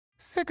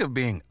Sick of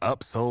being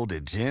upsold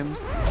at gyms?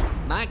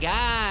 My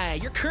guy,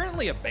 you're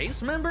currently a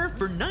base member?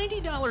 For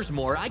 $90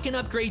 more, I can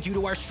upgrade you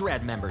to our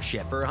Shred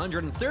membership. For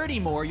 $130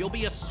 more, you'll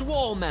be a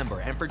Swole member.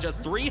 And for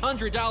just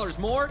 $300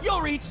 more, you'll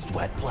reach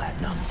Sweat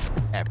Platinum.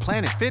 At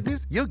Planet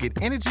Fitness, you'll get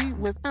energy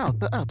without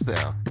the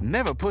upsell.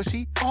 Never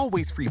pushy,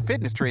 always free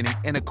fitness training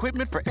and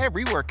equipment for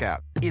every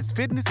workout. It's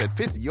fitness that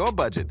fits your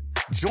budget.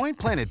 Join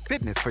Planet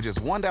Fitness for just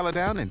 $1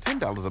 down and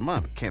 $10 a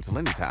month. Cancel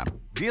anytime.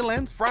 Deal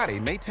ends Friday,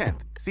 May 10th.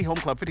 See Home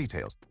Club for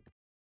details.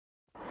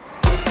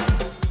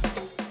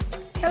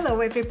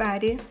 Hello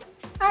everybody,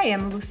 I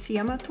am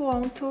Lucia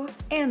Matuonto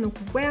and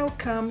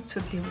welcome to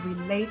the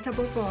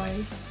Relatable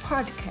Voice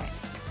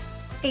podcast,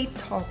 a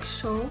talk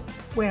show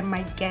where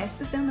my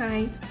guests and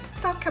I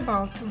talk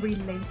about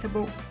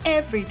relatable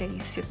everyday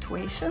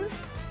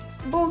situations,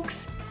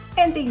 books,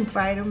 and the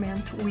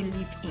environment we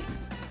live in.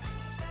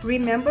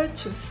 Remember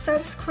to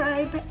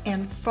subscribe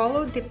and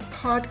follow the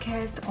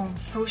podcast on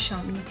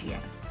social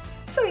media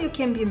so you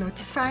can be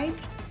notified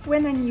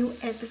when a new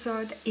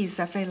episode is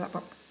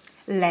available.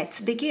 Let's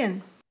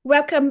begin.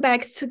 Welcome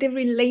back to the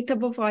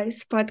Relatable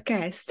Voice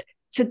podcast.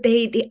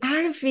 Today, the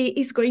RV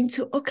is going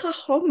to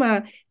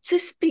Oklahoma to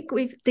speak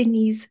with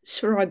Denise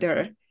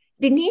Schroder.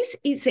 Denise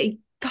is a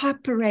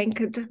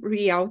top-ranked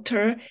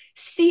realtor,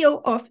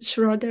 CEO of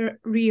Schroder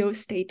Real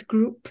Estate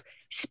Group,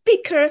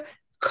 speaker,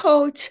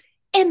 coach,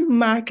 and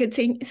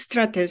marketing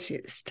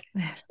strategist.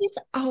 She's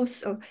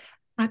also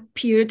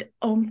appeared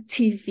on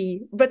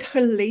TV, but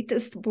her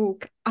latest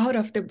book, Out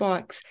of the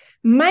Box,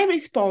 My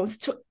Response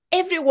to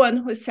Everyone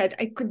Who Said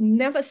I Could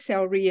Never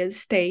Sell Real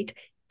Estate,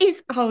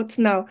 is out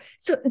now.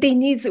 So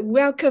Denise,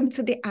 welcome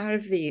to the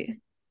RV.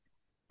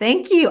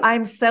 Thank you.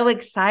 I'm so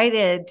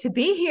excited to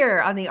be here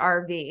on the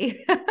RV.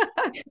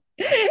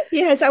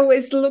 Yes, I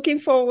was looking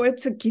forward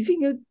to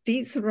giving you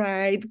this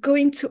ride,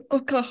 going to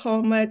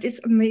Oklahoma, this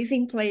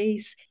amazing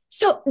place.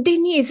 So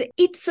Denise,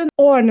 it's an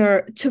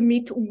honor to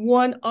meet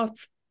one of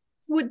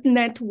Food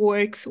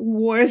Network's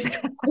worst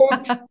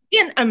cooks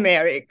in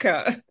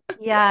America.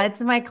 Yeah, it's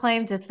my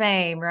claim to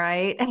fame,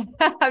 right?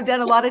 I've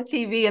done a lot of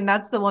TV, and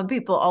that's the one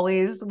people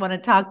always want to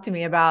talk to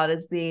me about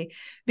is the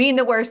being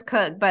the worst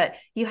cook. But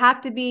you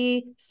have to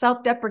be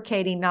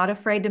self-deprecating, not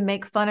afraid to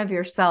make fun of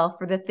yourself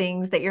for the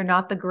things that you're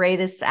not the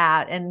greatest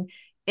at. And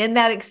in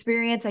that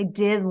experience, I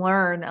did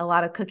learn a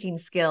lot of cooking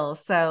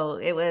skills. So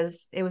it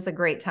was a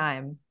great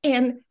time.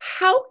 And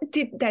how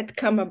did that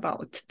come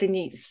about,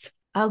 Denise?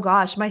 Oh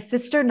gosh, my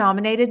sister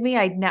nominated me.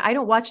 I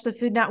don't watch the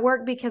Food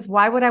Network because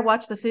why would I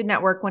watch the Food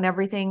Network when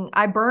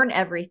I burn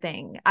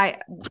everything? I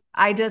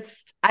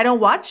don't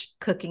watch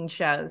cooking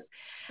shows.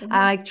 Mm-hmm.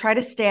 I try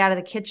to stay out of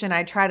the kitchen.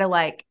 I try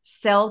to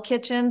sell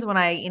kitchens when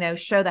I,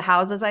 show the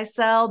houses I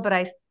sell, but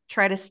I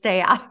try to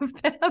stay out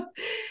of them.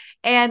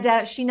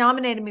 And she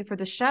nominated me for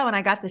the show and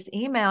I got this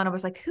email and I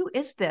was like, who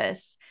is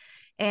this?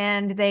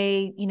 And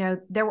they,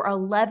 there were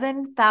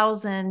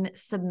 11,000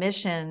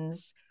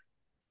 submissions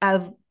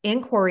of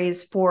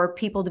inquiries for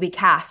people to be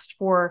cast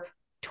for,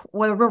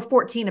 there were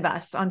 14 of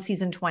us on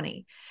season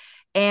 20.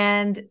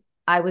 And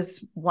I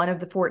was one of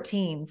the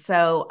 14.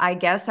 So I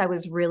guess I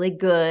was really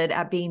good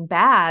at being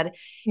bad.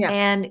 Yeah.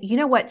 And you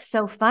know, what's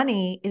so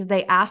funny is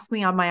they asked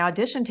me on my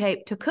audition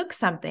tape to cook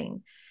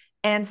something.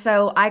 And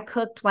so I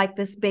cooked like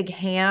this big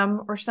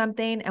ham or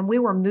something, and we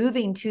were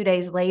moving 2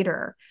 days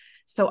later.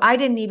 So I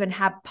didn't even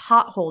have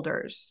pot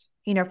holders,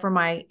 for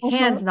my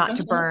hands not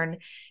to burn.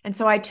 And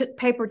so I took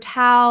paper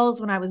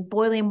towels when I was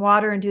boiling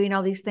water and doing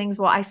all these things.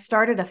 Well, I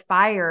started a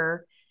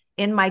fire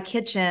in my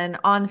kitchen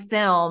on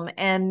film.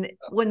 And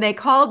when they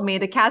called me,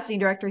 the casting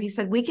director, he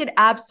said, we could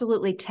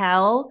absolutely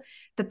tell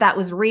that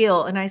was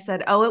real. And I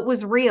said, oh, it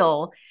was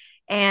real.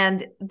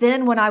 And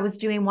then when I was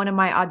doing one of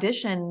my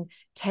audition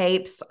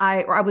tapes,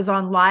 I was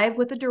on live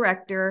with the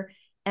director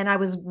and I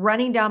was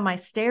running down my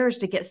stairs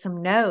to get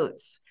some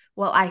notes.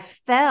 Well, I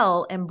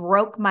fell and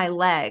broke my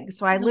leg.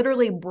 So I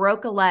literally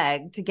broke a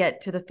leg to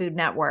get to the Food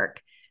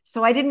Network.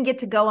 So I didn't get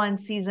to go on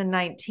season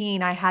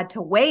 19. I had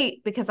to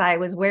wait because I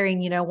was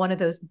wearing, one of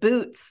those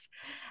boots.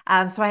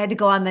 So I had to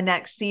go on the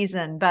next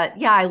season. But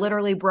yeah, I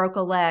literally broke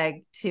a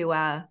leg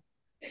to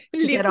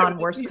get on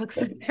Worst Cooks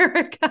in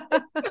America.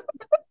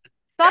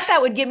 Thought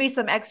that would give me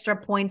some extra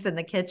points in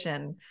the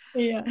kitchen.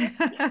 Yeah,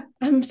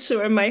 I'm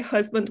sure my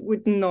husband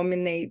would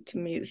nominate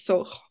me.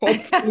 So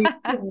hopefully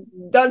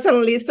he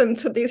doesn't listen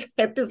to this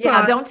episode.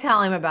 Yeah, don't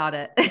tell him about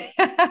it.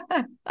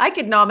 I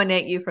could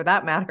nominate you for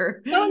that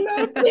matter.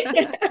 Oh,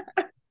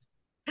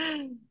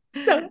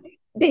 no. So,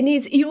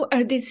 Denise, you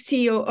are the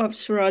CEO of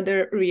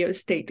Schroder Real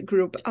Estate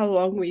Group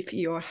along with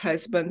your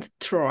husband,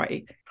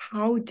 Troy.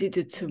 How did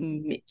you two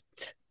meet?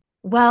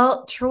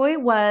 Well, Troy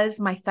was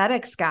my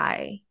FedEx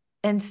guy.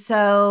 And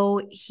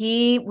so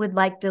he would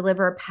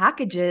deliver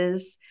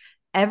packages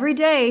every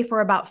day for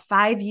about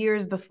 5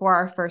 years before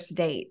our first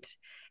date.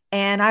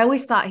 And I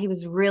always thought he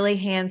was really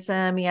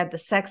handsome. He had the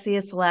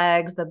sexiest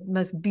legs, the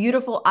most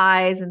beautiful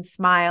eyes and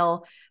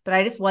smile, but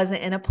I just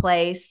wasn't in a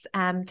place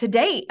to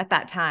date at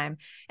that time.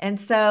 And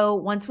so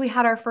once we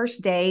had our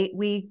first date,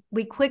 we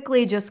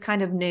quickly just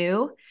kind of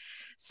knew.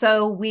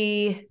 So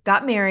we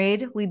got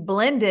married. We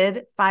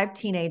blended 5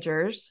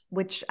 teenagers,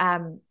 which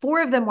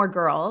 4 of them were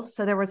girls.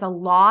 So there was a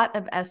lot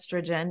of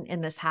estrogen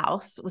in this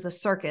house. It was a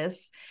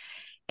circus.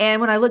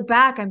 And when I look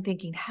back, I'm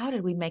thinking, how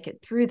did we make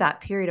it through that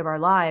period of our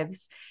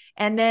lives?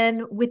 And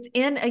then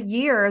within a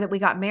year that we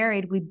got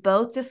married, we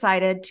both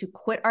decided to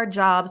quit our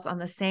jobs on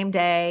the same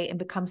day and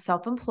become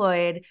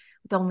self-employed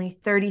with only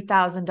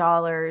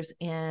 $30,000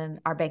 in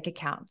our bank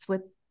accounts.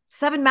 With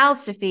 7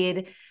 mouths to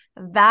feed,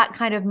 that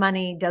kind of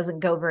money doesn't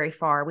go very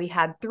far. We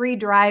had 3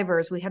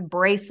 drivers, we had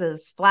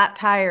braces, flat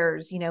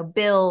tires,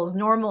 bills,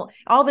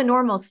 all the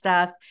normal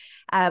stuff.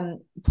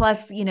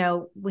 Plus,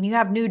 when you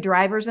have new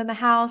drivers in the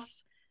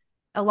house,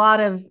 a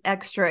lot of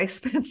extra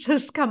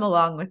expenses come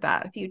along with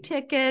that. A few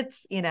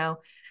tickets,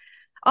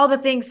 all the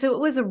things. So it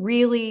was a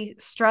really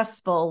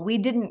stressful. We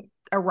didn't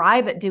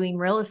arrive at doing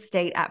real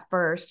estate at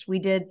first. We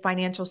did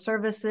financial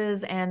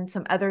services and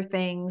some other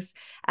things.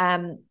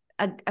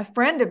 A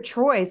friend of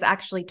Troy's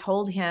actually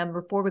told him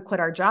before we quit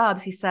our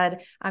jobs, he said,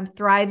 I'm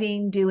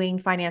thriving doing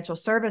financial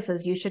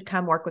services. You should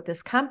come work with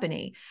this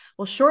company.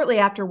 Well, shortly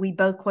after we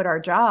both quit our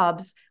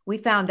jobs, we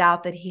found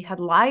out that he had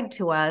lied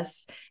to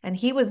us and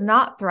he was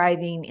not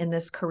thriving in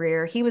this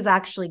career. He was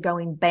actually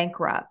going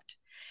bankrupt.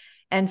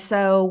 And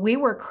so we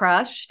were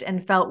crushed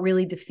and felt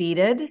really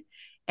defeated.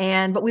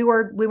 But we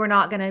were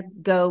not going to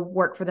go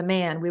work for the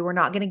man. We were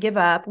not going to give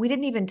up. We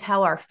didn't even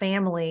tell our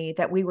family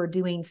that we were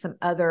doing some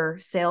other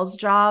sales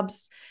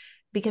jobs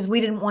because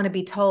we didn't want to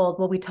be told,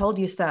 well, we told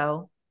you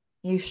so.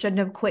 You shouldn't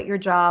have quit your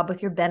job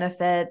with your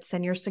benefits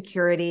and your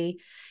security.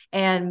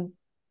 And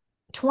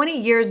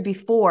 20 years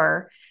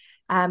before,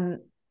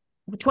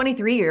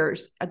 23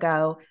 years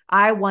ago,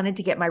 I wanted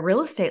to get my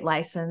real estate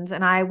license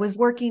and I was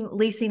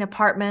leasing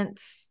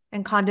apartments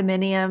and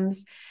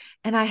condominiums.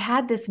 And I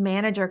had this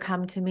manager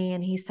come to me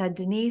and he said,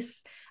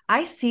 Denise,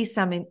 I see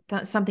something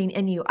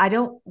in you. I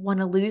don't want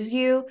to lose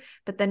you,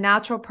 but the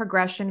natural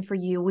progression for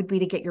you would be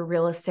to get your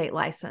real estate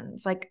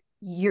license. Like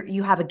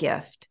you have a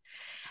gift.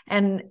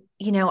 And,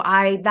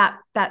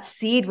 that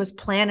seed was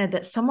planted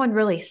that someone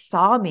really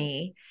saw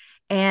me.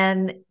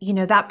 And,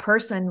 that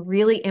person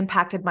really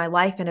impacted my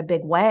life in a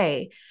big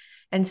way.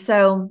 And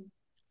so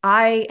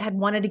I had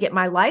wanted to get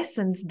my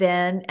license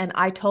then. And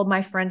I told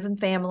my friends and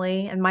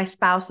family and my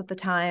spouse at the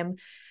time,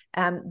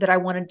 that I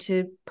wanted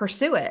to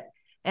pursue it.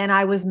 And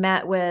I was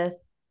met with,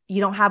 you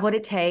don't have what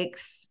it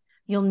takes.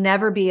 You'll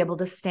never be able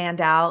to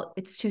stand out.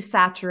 It's too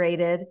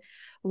saturated.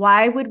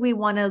 Why would we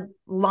want to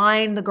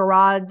line the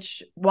garage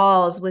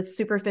walls with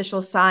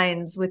superficial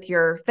signs with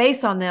your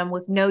face on them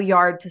with no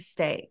yard to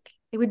stake?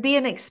 It would be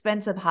an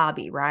expensive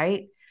hobby,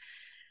 right?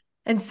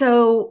 And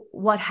so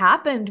what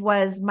happened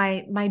was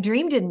my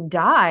dream didn't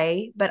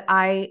die, but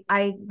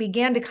I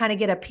began to kind of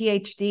get a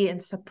PhD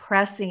in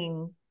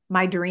suppressing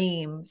my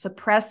dream,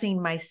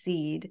 suppressing my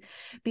seed,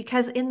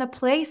 because in the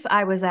place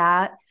I was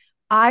at,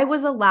 I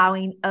was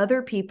allowing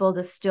other people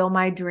to steal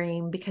my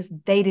dream because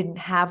they didn't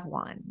have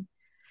one.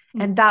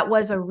 Mm-hmm. And that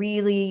was a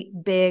really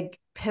big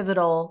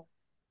pivotal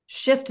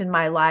shift in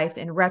my life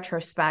in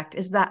retrospect,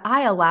 is that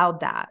I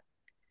allowed that.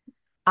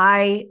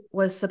 I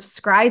was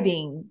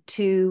subscribing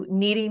to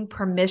needing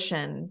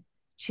permission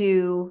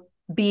to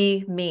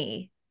be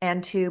me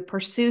and to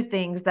pursue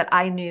things that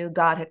I knew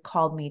God had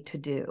called me to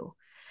do.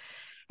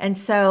 And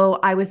so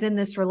I was in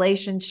this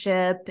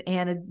relationship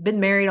and had been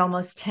married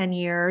almost 10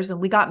 years,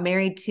 and we got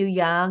married too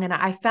young. And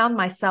I found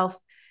myself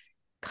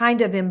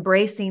kind of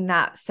embracing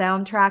that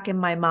soundtrack in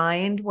my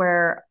mind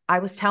where I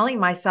was telling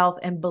myself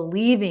and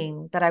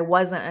believing that I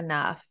wasn't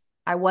enough.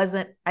 I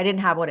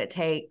didn't have what it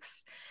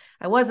takes.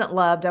 I wasn't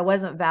loved. I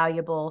wasn't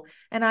valuable.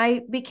 And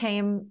I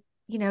became,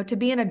 to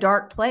be in a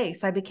dark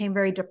place. I became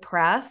very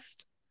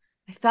depressed.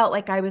 I felt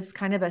like I was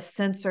kind of a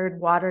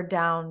censored, watered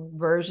down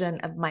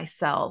version of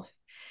myself,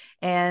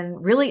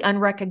 and really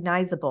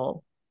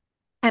unrecognizable.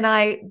 And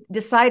I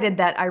decided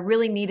that I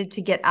really needed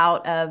to get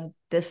out of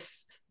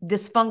this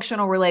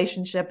dysfunctional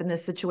relationship and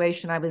this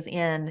situation I was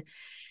in.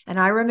 And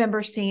I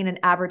remember seeing an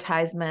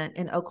advertisement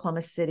in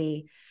Oklahoma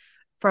City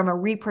from a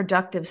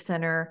reproductive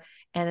center,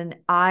 and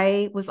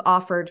I was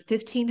offered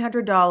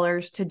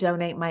 $1,500 to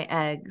donate my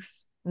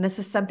eggs. And this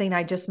is something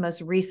I just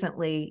most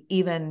recently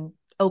even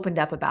opened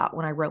up about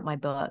when I wrote my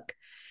book.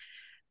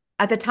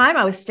 At the time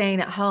I was staying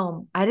at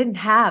home, I didn't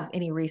have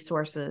any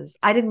resources.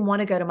 I didn't want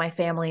to go to my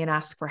family and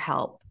ask for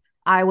help.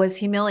 I was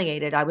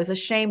humiliated. I was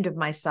ashamed of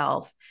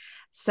myself.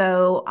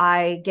 So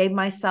I gave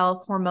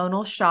myself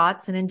hormonal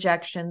shots and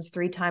injections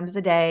 3 times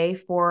a day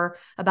for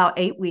about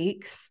 8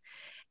 weeks.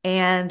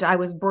 And I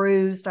was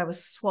bruised. I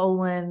was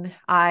swollen.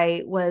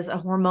 I was a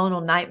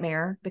hormonal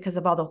nightmare because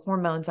of all the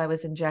hormones I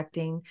was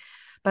injecting.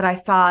 But I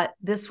thought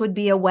this would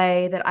be a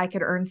way that I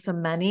could earn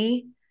some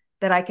money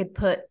that I could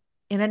put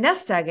in a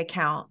nest egg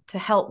account to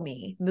help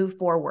me move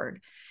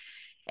forward.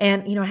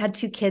 And, I had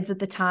 2 kids at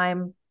the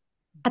time.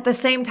 At the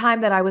same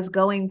time that I was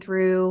going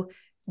through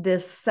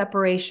this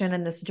separation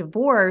and this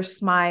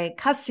divorce, my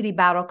custody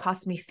battle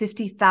cost me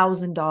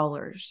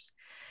 $50,000.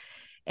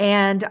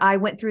 And I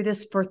went through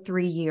this for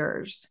 3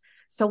 years.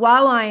 So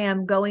while I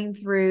am going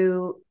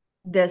through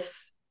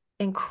this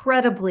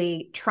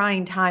incredibly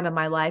trying time in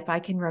my life. I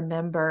can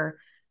remember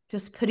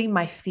just putting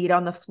my feet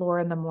on the floor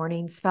in the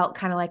mornings, felt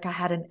kind of like I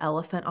had an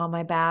elephant on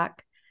my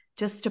back,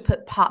 just to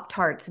put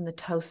Pop-Tarts in the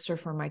toaster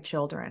for my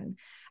children.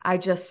 I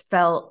just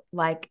felt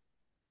like,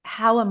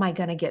 how am I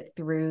going to get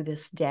through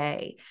this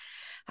day?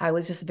 I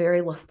was just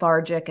very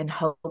lethargic and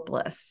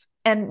hopeless,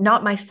 and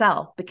not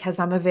myself, because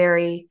I'm a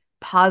very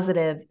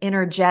positive,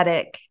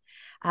 energetic,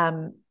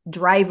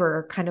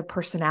 driver kind of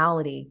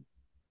personality.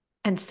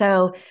 And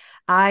so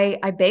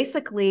I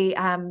basically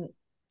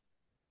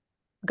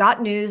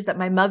got news that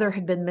my mother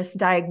had been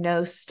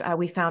misdiagnosed.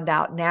 We found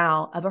out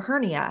now, of a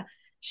hernia.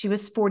 She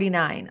was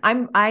 49.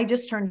 I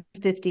just turned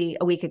 50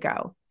 a week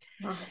ago.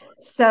 Wow.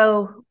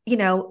 So,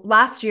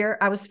 last year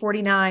I was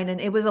 49, and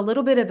it was a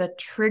little bit of a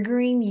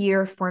triggering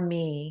year for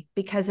me,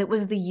 because it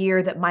was the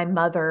year that my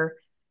mother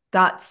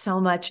got so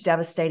much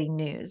devastating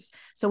news.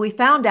 So we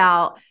found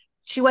out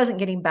she wasn't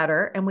getting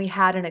better, and we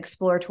had an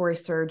exploratory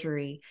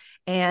surgery.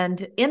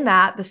 And in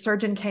that, the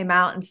surgeon came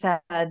out and said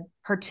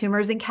her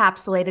tumor's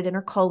encapsulated in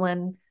her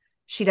colon.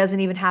 She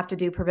doesn't even have to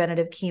do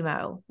preventative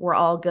chemo. We're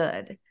all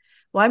good.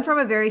 Well, I'm from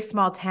a very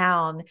small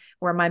town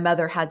where my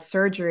mother had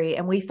surgery,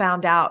 and we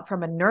found out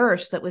from a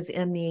nurse that was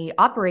in the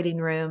operating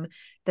room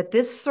that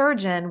this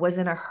surgeon was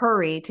in a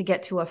hurry to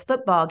get to a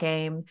football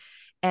game.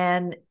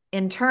 And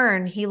in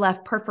turn, he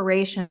left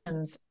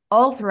perforations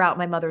all throughout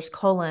my mother's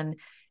colon,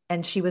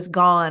 and she was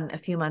gone a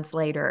few months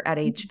later at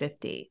age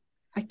 50.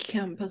 I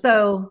can't believe.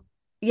 So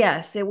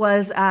yes, it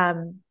was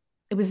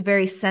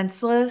very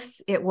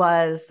senseless. It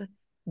was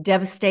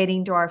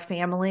devastating to our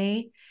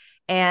family.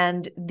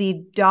 And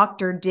the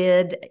doctor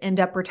did end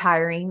up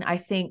retiring, I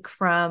think,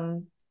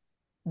 from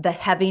the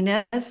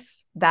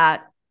heaviness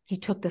that he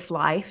took this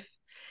life.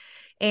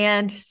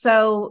 And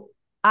so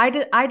I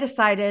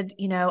decided,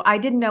 I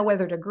didn't know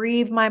whether to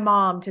grieve my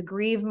mom, to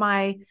grieve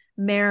my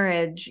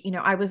marriage.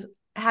 I was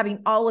having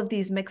all of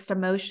these mixed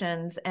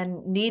emotions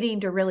and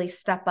needing to really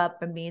step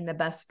up and being the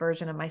best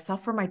version of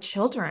myself for my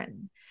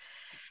children.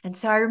 And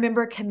so I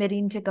remember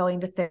committing to going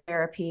to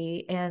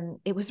therapy, and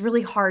it was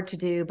really hard to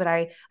do, but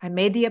I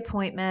made the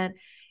appointment,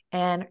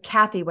 and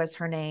Kathy was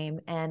her name.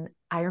 And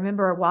I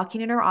remember walking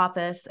in her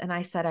office, and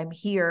I said, I'm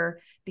here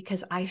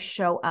because I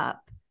show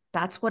up.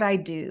 That's what I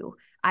do.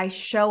 I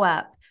show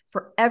up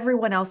for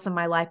everyone else in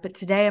my life, but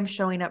today I'm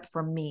showing up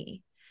for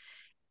me.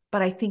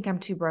 But I think I'm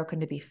too broken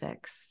to be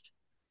fixed.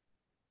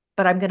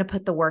 But I'm going to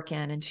put the work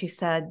in. And she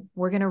said,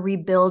 we're going to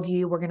rebuild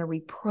you. We're going to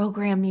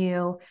reprogram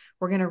you.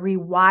 We're going to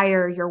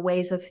rewire your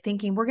ways of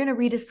thinking. We're going to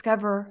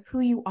rediscover who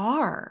you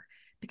are,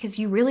 because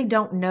you really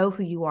don't know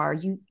who you are.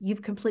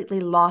 You've completely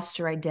lost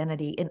your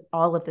identity in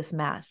all of this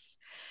mess.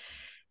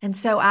 And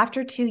so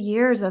after 2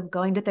 years of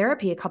going to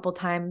therapy a couple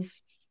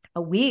times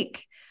a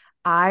week,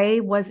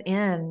 I was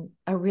in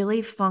a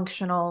really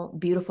functional,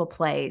 beautiful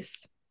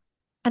place.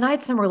 And I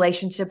had some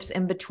relationships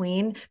in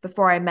between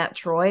before I met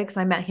Troy, because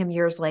I met him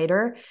years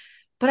later.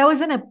 But I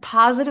was in a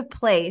positive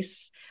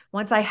place.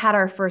 Once I had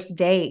our first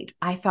date,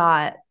 I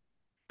thought,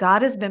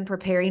 God has been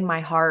preparing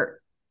my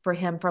heart for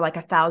him for like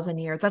 1,000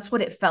 years. That's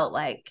what it felt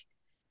like.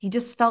 He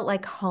just felt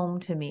like home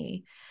to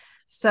me.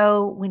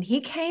 So when he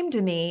came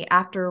to me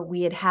after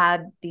we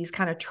had these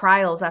kind of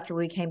trials, after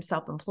we became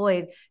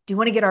self-employed, do you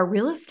want to get our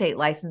real estate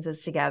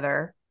licenses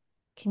together?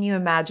 Can you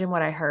imagine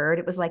what I heard?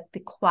 It was like the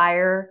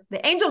choir,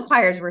 the angel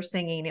choirs were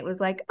singing. It was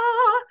like,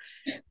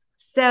 ah.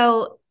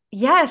 So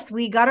yes,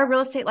 we got our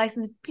real estate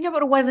license,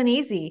 but it wasn't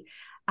easy.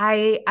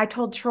 I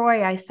told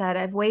Troy, I said,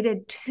 I've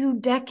waited 2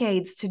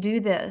 decades to do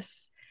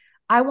this.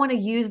 I want to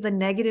use the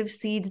negative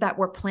seeds that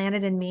were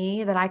planted in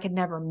me, that I could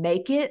never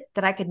make it,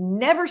 that I could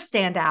never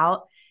stand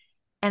out.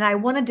 And I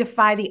want to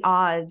defy the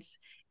odds,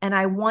 and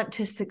I want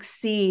to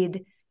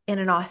succeed in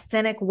an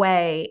authentic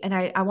way. And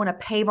I want to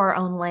pave our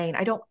own lane.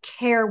 I don't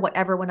care what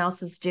everyone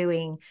else is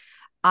doing.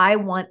 I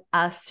want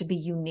us to be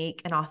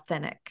unique and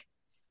authentic.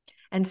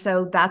 And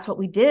so that's what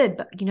we did.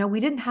 But, we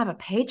didn't have a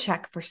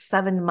paycheck for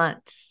 7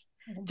 months,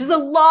 just a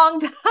long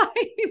time.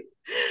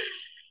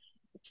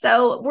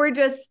 So we're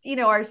just,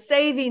 our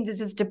savings is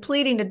just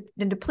depleting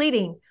and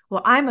depleting.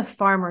 Well, I'm a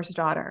farmer's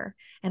daughter.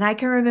 And I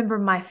can remember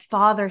my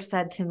father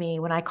said to me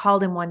when I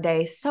called him one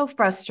day, so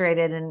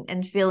frustrated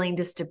and feeling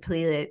just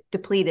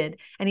depleted.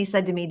 And he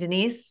said to me,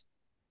 Denise,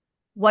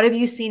 what have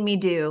you seen me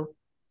do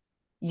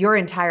your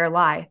entire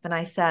life? And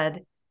I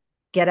said,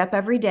 get up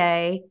every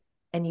day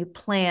and you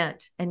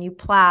plant and you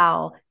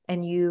plow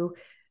and you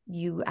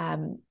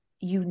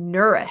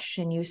nourish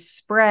and you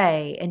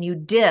spray and you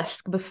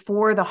disc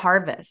before the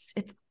harvest.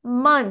 It's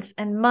months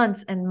and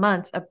months and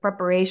months of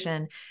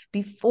preparation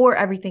before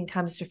everything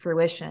comes to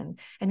fruition.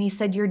 And he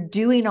said, you're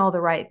doing all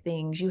the right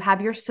things. You have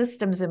your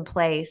systems in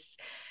place.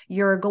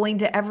 You're going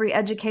to every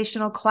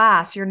educational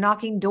class. You're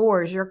knocking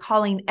doors. You're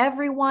calling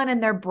everyone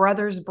and their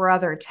brother's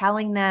brother,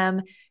 telling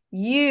them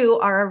you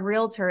are a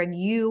realtor and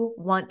you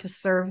want to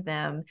serve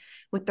them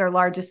with their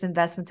largest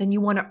investments and you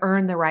want to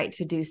earn the right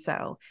to do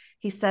so.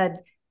 He said,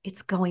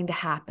 it's going to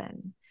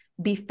happen.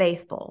 Be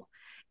faithful.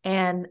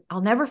 And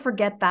I'll never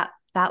forget that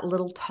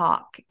little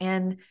talk.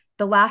 And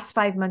the last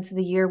 5 months of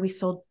the year, we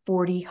sold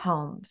 40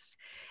 homes.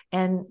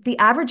 And the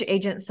average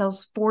agent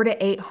sells 4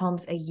 to 8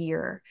 homes a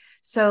year.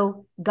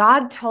 So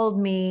God told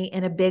me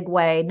in a big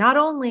way, not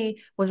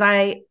only was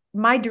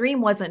my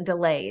dream wasn't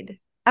delayed.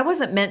 I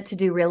wasn't meant to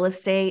do real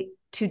estate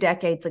 2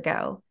 decades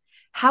ago.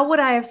 How would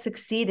I have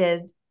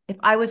succeeded if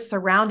I was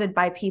surrounded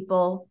by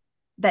people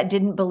that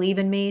didn't believe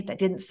in me, that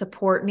didn't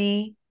support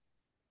me?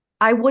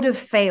 I would have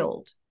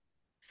failed.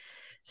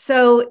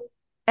 So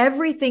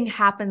everything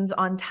happens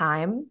on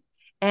time.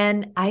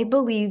 And I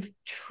believe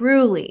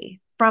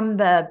truly from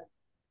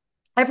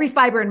every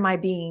fiber in my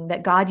being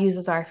that God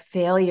uses our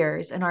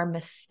failures and our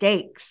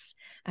mistakes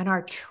and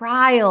our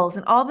trials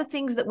and all the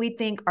things that we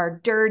think are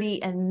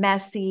dirty and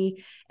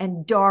messy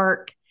and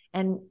dark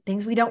and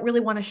things we don't really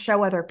want to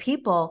show other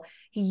people.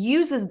 He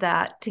uses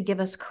that to give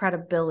us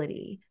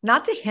credibility,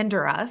 not to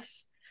hinder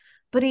us,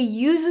 but he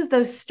uses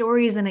those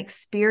stories and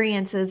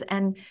experiences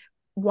and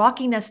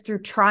walking us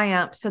through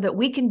triumph so that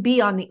we can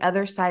be on the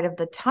other side of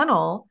the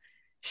tunnel,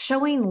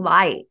 showing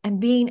light and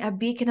being a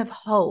beacon of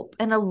hope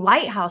and a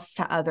lighthouse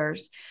to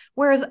others.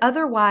 Whereas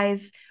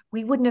otherwise,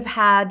 we wouldn't have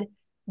had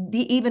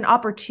the even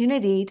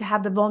opportunity to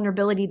have the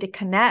vulnerability to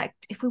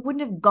connect if we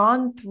wouldn't have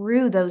gone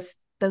through those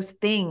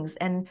things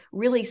and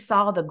really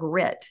saw the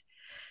grit.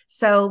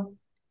 So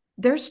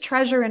there's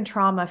treasure in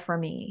trauma for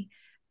me.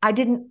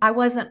 I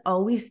wasn't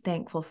always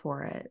thankful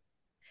for it,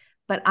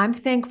 but I'm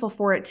thankful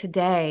for it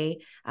today.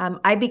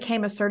 I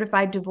became a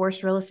certified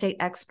divorce real estate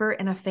expert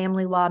and a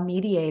family law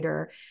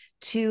mediator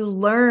to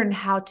learn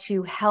how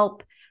to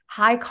help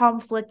high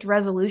conflict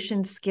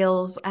resolution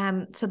skills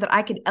so that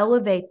I could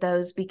elevate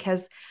those,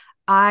 because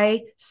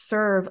I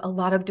serve a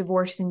lot of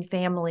divorcing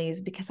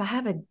families because I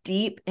have a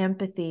deep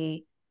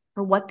empathy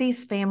for what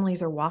these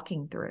families are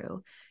walking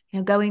through.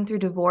 Going through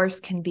divorce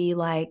can be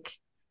like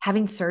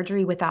having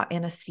surgery without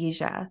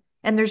anesthesia.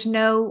 And there's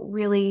no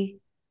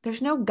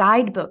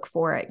guidebook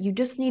for it. You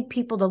just need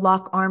people to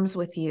lock arms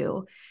with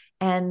you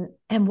and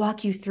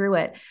walk you through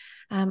it.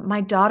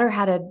 My daughter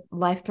had a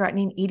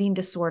life-threatening eating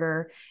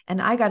disorder, and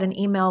I got an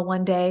email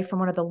one day from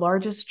one of the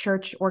largest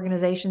church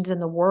organizations in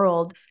the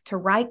world to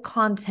write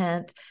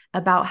content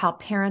about how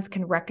parents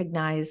can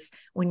recognize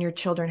when your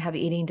children have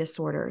eating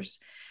disorders.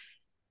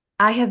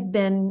 I have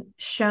been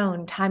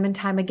shown time and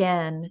time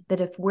again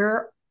that if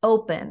we're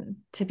open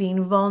to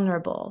being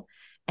vulnerable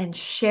and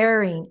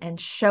sharing and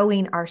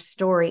showing our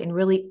story and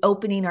really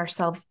opening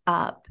ourselves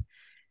up,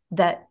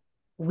 that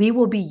we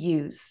will be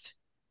used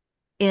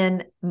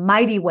in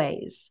mighty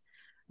ways.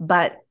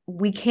 But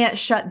we can't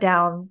shut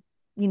down,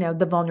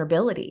 the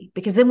vulnerability,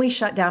 because then we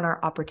shut down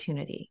our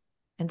opportunity.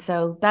 And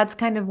so that's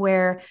kind of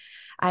where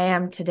I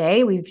am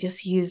today. We've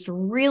just used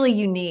really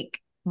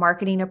unique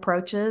marketing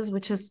approaches,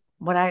 which is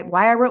why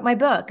I wrote my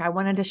book. I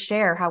wanted to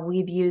share how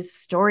we've used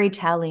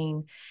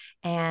storytelling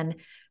and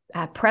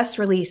press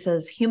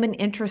releases, human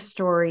interest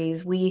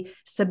stories. We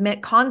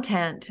submit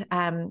content.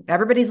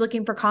 Everybody's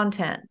looking for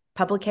content,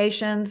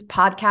 publications,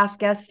 podcast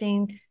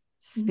guesting,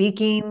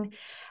 speaking.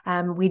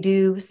 We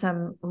do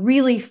some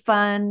really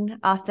fun,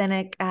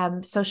 authentic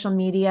social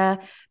media,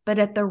 but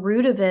at the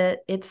root of it,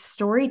 it's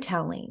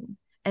storytelling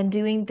and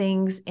doing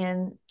things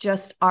in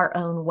just our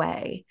own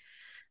way.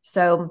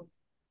 So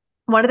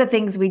one of the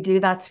things we do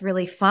that's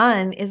really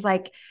fun is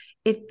like,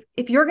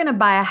 if you're going to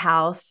buy a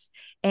house,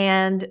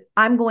 and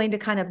I'm going to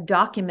kind of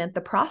document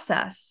the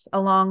process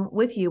along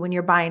with you when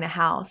you're buying a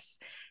house.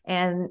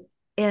 And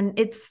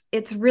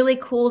it's really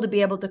cool to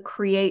be able to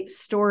create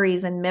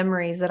stories and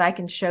memories that I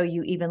can show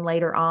you even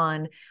later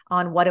on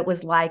what it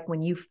was like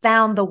when you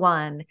found the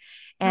one.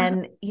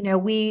 And,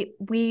 we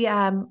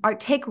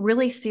take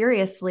really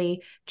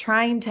seriously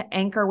trying to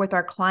anchor with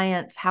our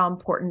clients how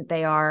important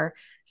they are.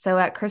 So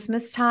at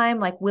Christmas time,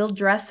 like, we'll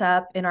dress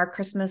up in our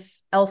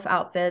Christmas elf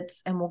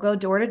outfits and we'll go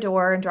door to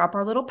door and drop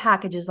our little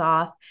packages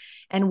off.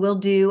 And we'll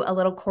do a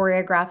little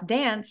choreographed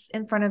dance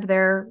in front of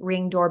their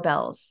Ring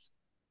doorbells,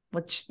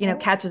 which,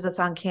 catches us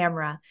on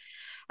camera.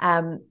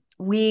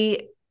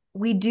 We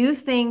do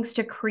things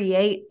to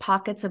create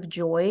pockets of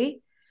joy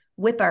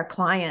with our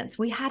clients.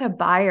 We had a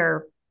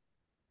buyer,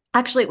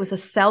 actually it was a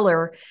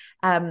seller,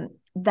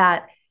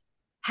 that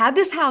had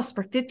this house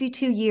for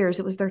 52 years.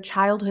 It was their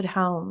childhood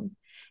home.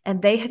 And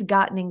they had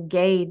gotten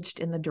engaged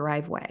in the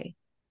driveway,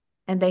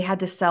 and they had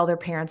to sell their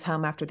parents'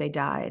 home after they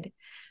died.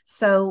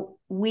 So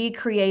we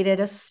created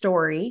a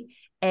story,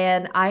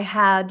 and I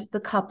had the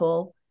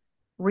couple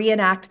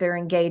reenact their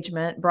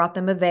engagement, brought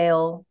them a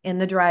veil in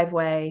the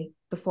driveway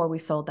before we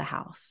sold the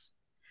house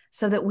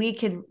so that we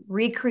could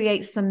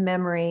recreate some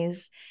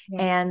memories. Yes.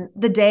 And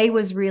the day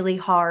was really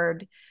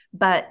hard,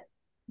 but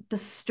the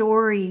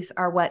stories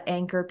are what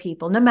anchor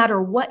people. No matter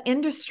what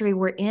industry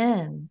we're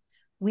in,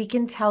 we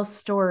can tell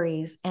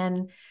stories,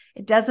 and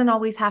it doesn't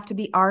always have to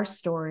be our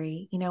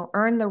story.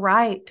 Earn the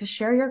right to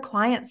share your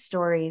clients'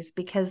 stories,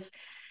 because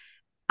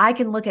I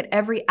can look at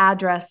every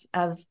address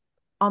of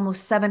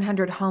almost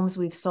 700 homes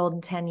we've sold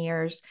in 10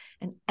 years,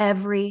 and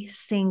every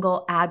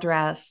single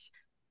address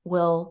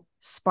will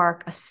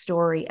spark a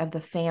story of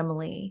the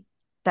family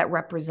that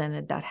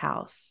represented that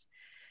house.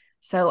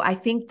 So I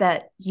think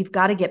that you've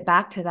got to get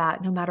back to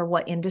that no matter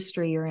what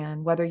industry you're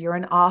in, whether you're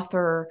an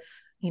author,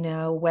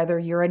 whether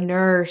you're a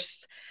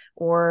nurse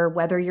or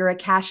whether you're a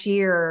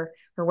cashier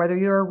or whether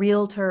you're a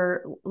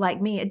realtor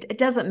like me, it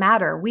doesn't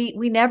matter.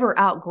 We never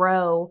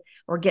outgrow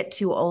or get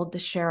too old to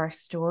share our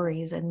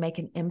stories and make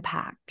an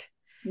impact.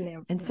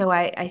 Never. And so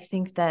I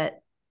think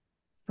that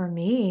for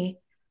me,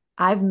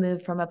 I've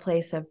moved from a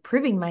place of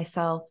proving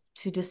myself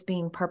to just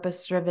being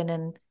purpose-driven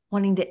and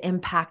wanting to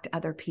impact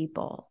other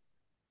people.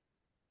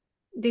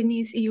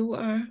 Denise, you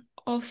are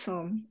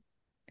awesome.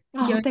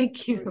 Oh,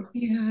 thank you.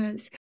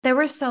 Yes. There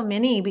were so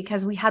many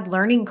because we had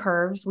learning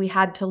curves. We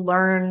had to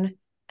learn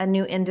a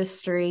new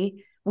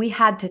industry. We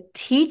had to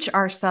teach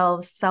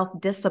ourselves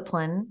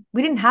self-discipline.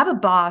 We didn't have a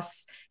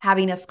boss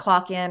having us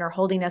clock in or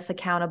holding us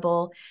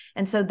accountable.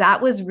 And so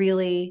that was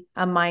really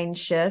a mind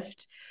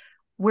shift.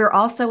 We're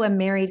also a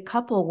married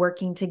couple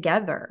working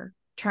together,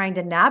 trying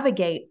to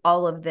navigate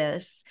all of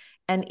this.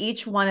 And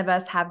each one of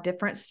us have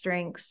different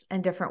strengths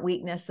and different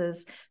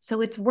weaknesses.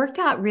 So it's worked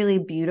out really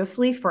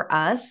beautifully for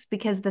us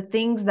because the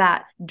things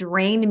that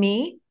drain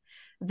me,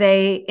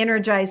 they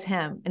energize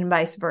him and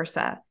vice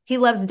versa. He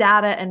loves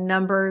data and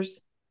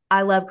numbers.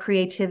 I love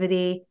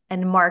creativity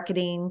and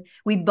marketing.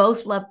 We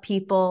both love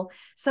people.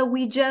 So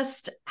we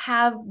just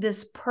have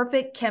this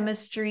perfect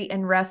chemistry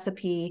and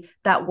recipe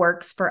that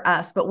works for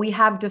us, but we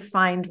have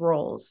defined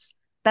roles.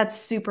 That's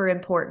super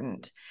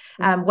important.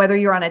 Whether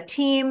you're on a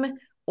team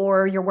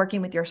or you're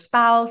working with your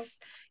spouse,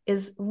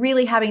 is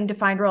really having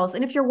defined roles.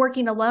 And if you're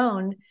working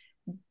alone,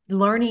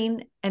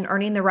 learning and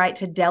earning the right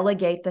to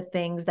delegate the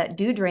things that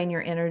do drain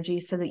your energy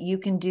so that you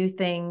can do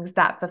things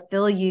that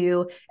fulfill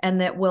you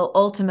and that will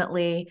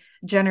ultimately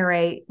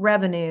generate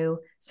revenue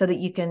so that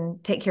you can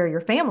take care of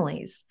your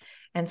families.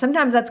 And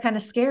sometimes that's kind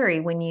of scary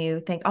when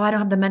you think, oh, I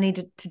don't have the money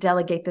to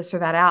delegate this or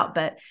that out,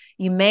 but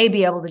you may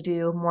be able to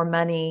do more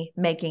money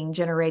making,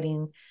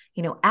 generating,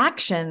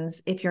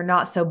 actions if you're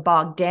not so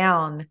bogged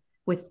down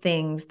with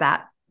things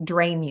that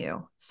drain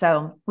you.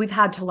 So we've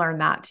had to learn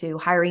that too,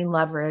 hiring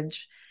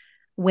leverage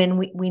when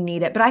we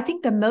need it. But I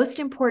think the most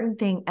important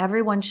thing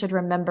everyone should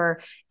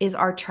remember is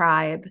our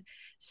tribe.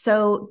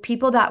 So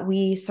people that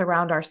we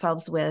surround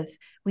ourselves with,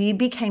 we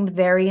became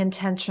very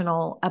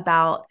intentional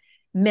about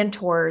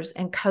mentors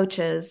and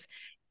coaches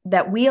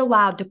that we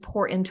allowed to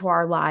pour into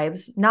our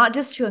lives, not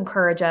just to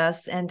encourage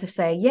us and to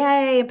say,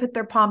 yay, and put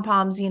their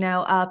pom-poms,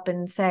 up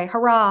and say,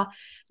 hurrah,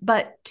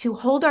 but to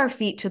hold our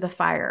feet to the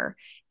fire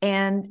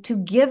and to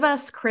give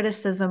us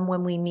criticism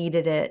when we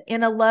needed it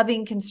in a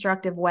loving,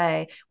 constructive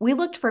way. We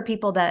looked for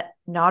people that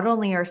not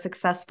only are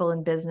successful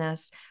in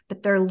business,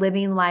 but they're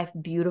living life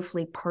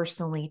beautifully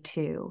personally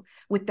too,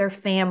 with their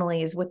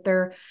families, with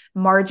their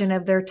margin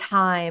of their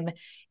time,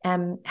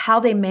 and how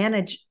they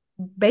manage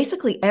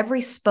basically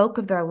every spoke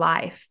of their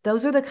life.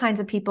 Those are the kinds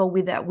of people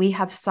that we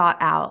have sought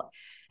out.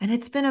 And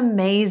it's been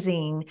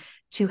amazing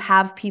to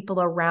have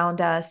people around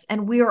us.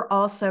 And we are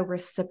also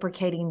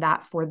reciprocating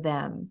that for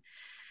them.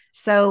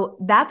 So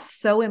that's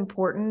so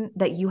important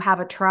that you have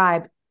a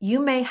tribe. You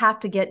may have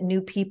to get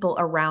new people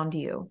around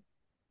you.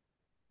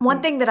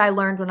 One thing that I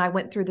learned when I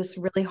went through this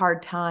really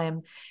hard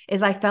time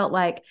is I felt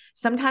like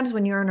sometimes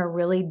when you're in a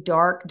really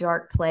dark,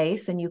 dark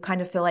place and you kind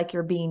of feel like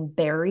you're being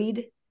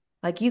buried,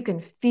 like you can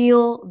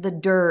feel the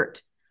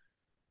dirt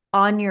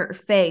on your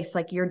face,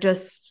 like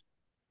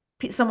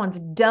someone's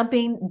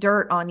dumping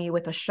dirt on you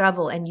with a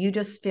shovel and you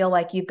just feel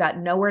like you've got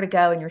nowhere to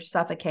go and you're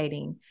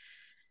suffocating.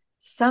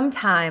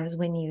 Sometimes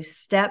when you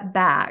step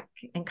back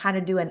and kind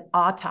of do an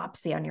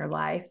autopsy on your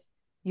life,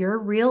 you're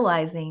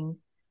realizing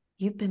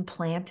you've been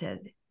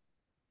planted,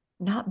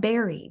 not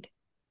buried.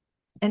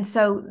 And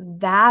so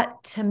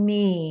that to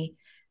me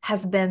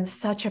has been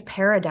such a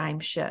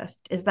paradigm shift,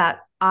 is that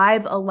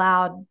I've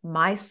allowed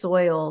my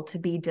soil to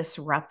be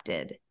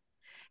disrupted.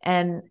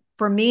 And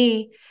for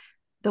me,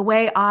 the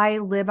way I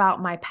live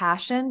out my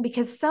passion,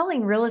 because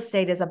selling real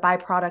estate is a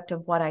byproduct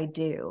of what I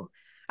do.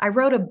 I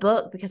wrote a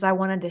book because I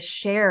wanted to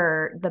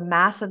share the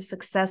massive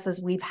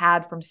successes we've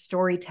had from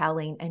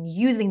storytelling and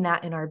using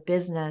that in our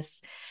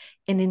business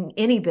and in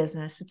any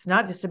business. It's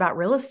not just about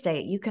real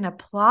estate. You can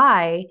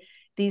apply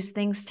these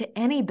things to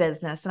any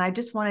business. And I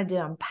just wanted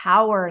to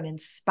empower and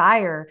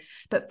inspire.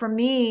 But for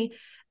me,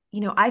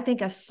 I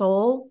think a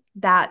soul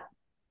that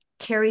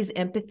carries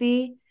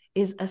empathy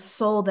is a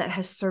soul that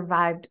has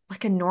survived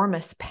like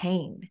enormous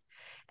pain.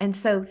 And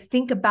so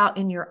think about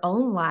in your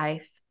own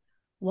life,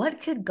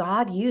 what could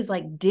God use?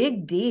 Like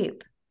dig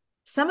deep.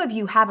 Some of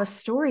you have a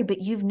story,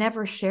 but you've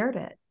never shared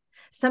it.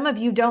 Some of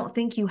you don't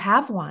think you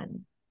have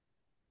one,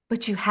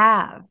 but you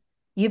have.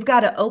 You've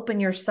got to open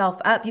yourself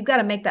up. You've got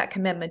to make that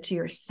commitment to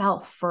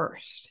yourself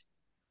first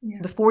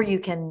before you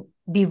can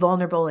be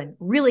vulnerable and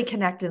really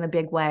connect in a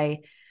big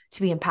way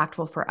to be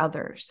impactful for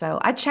others. So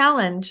I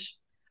challenge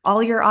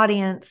all your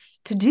audience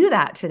to do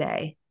that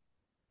today.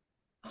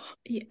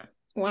 Yeah.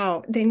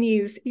 Wow,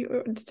 Denise,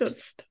 you're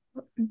just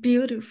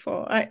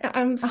beautiful.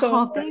 I'm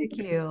so thank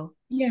you.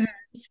 Yes.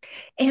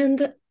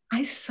 And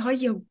I saw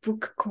your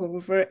book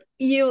cover.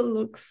 You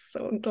look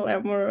so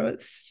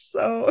glamorous.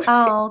 So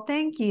Oh,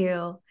 thank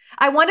you.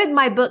 I wanted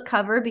my book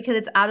cover because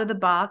it's out of the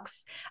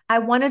box. I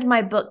wanted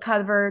my book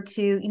cover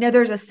to,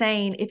 there's a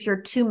saying, if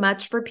you're too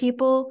much for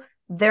people,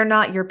 they're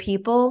not your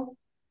people.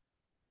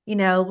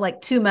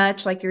 Like too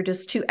much, like you're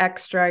just too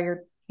extra.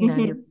 You're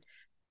Mhm.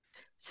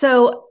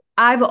 so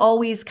I've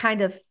always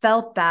kind of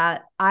felt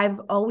that. I've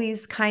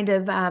always kind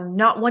of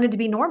not wanted to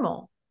be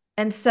normal.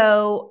 And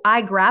so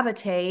I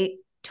gravitate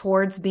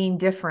towards being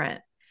different.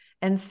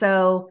 And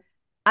so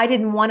I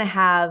didn't want to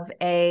have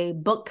a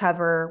book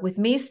cover with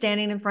me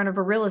standing in front of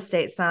a real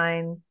estate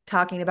sign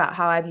talking about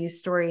how I've used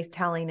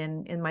storytelling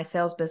in my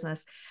sales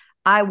business.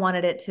 I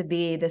wanted it to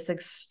be this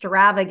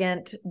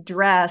extravagant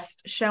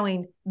dressed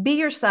showing be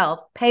yourself,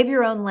 pave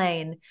your own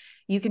lane.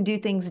 You can do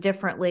things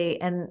differently,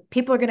 and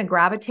people are going to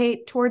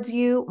gravitate towards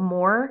you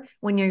more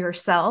when you're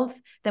yourself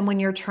than when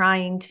you're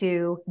trying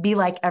to be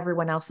like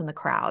everyone else in the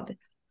crowd.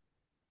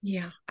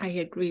 Yeah, I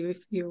agree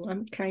with you.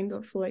 I'm kind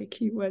of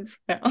like you as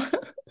well.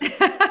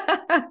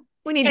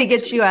 We need to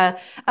get you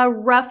Actually, a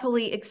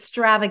roughly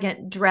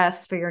extravagant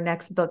dress for your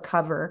next book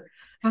cover.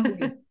 oh,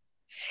 yeah.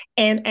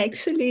 And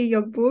actually,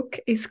 your book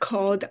is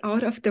called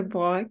Out of the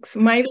Box.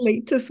 My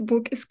latest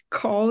book is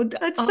called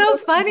That's Out so of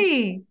the Box.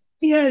 funny.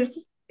 Yes,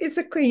 it's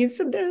a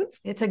coincidence.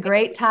 It's a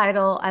great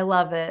title. I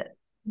love it.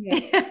 Yeah,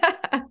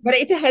 but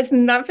it has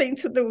nothing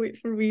to do with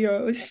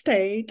real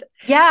estate.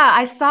 Yeah,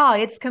 I saw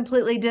it's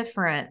completely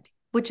different,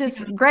 which is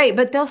Yeah, great.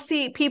 But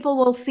people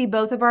will see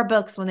both of our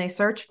books when they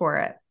search for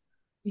it,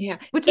 yeah.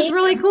 which is And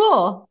really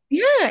cool.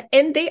 yeah,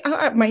 and they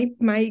are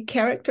my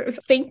characters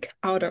think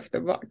out of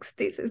the box.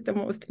 This is the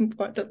most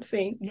important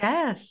thing.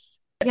 Yes.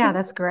 Yeah,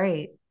 that's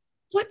great.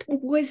 What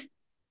was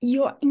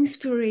your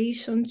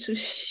inspiration to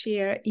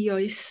share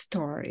your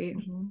story?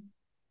 Mhm.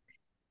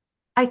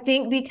 I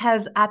think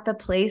because at the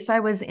place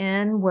I was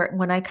in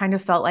when I kind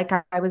of felt like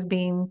I was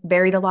being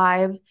buried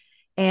alive,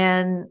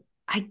 and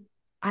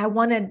I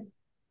wanted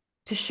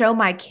to show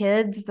my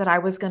kids that I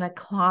was going to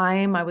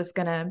climb, I was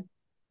going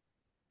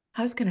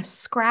to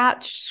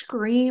scratch,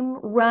 scream,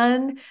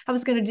 run. I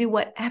was going to do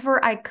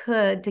whatever I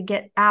could to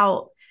get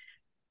out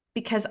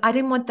because I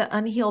didn't want the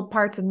unhealed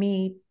parts of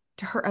me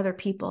to hurt other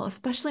people,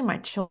 especially my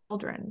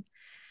children.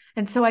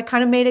 And so I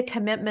kind of made a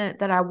commitment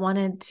that I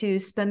wanted to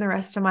spend the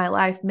rest of my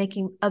life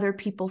making other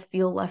people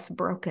feel less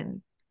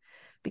broken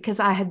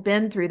because I had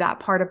been through that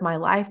part of my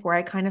life where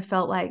I kind of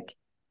felt like,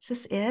 is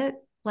this it?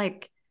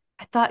 Like,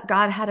 I thought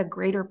God had a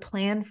greater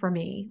plan for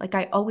me. Like,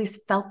 I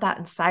always felt that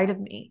inside of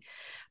me,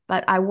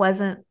 but I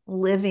wasn't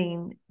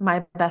living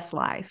my best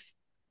life.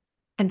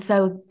 And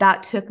so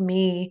that took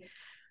me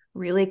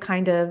really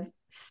kind of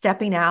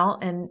stepping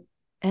out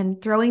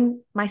and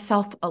throwing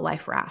myself a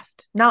life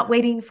raft, not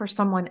waiting for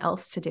someone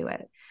else to do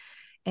it,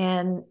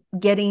 and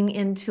getting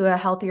into a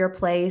healthier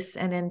place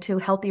and into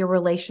healthier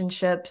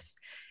relationships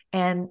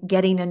and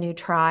getting a new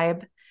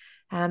tribe.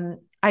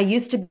 I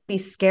used to be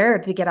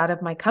scared to get out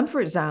of my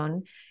comfort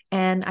zone.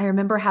 And I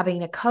remember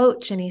having a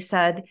coach, and he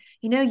said,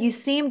 you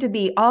seem to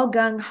be all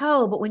gung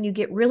ho, but when you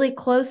get really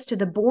close to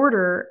the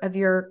border of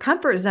your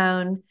comfort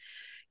zone,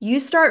 you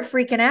start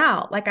freaking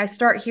out. Like I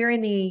start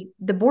hearing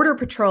the border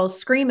patrol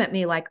scream at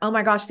me like, oh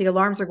my gosh, the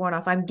alarms are going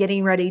off. I'm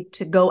getting ready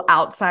to go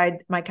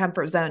outside my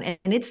comfort zone.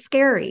 And it's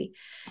scary.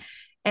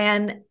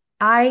 And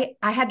I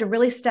had to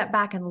really step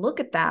back and look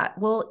at that.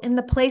 Well, in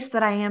the place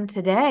that I am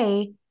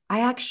today,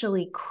 I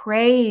actually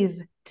crave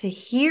to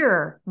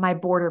hear my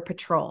border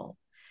patrol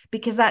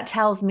because that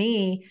tells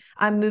me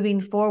I'm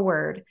moving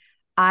forward.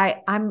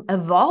 I'm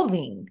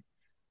evolving.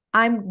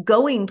 I'm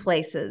going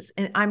places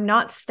and I'm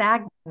not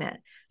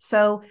stagnant.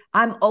 So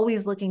I'm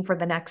always looking for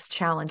the next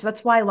challenge.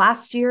 That's why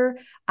last year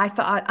I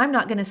thought I'm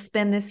not going to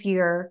spend this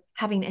year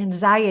having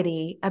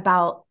anxiety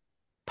about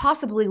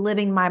possibly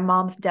living my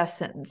mom's death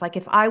sentence. Like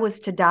if I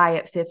was to die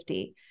at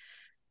 50,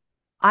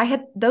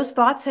 those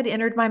thoughts had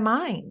entered my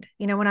mind.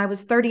 When I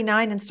was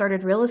 39 and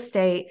started real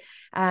estate,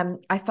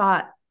 I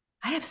thought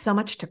I have so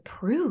much to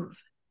prove.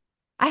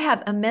 I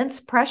have immense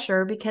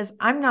pressure because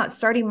I'm not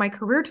starting my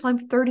career till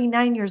I'm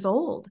 39 years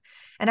old.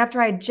 And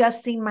after I had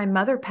just seen my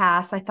mother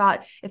pass, I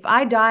thought, if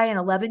I die in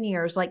 11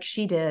 years like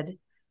she did,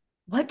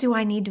 what do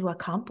I need to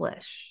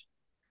accomplish?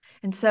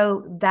 And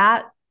so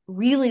that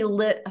really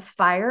lit a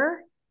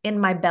fire in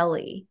my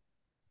belly.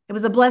 It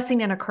was a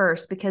blessing and a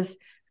curse because,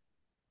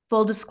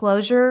 full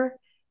disclosure,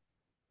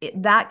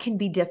 that can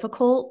be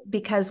difficult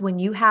because when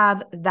you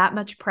have that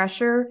much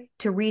pressure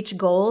to reach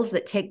goals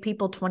that take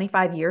people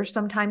 25 years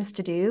sometimes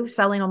to do,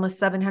 selling almost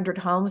 700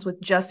 homes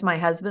with just my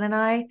husband and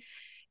I,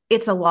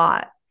 it's a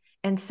lot.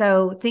 And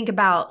so think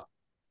about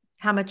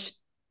how much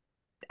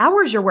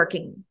hours you're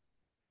working.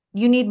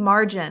 You need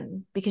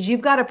margin because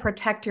you've got to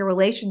protect your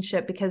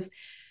relationship because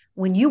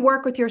when you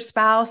work with your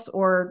spouse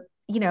or,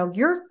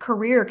 your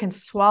career can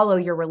swallow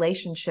your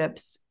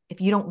relationships if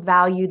you don't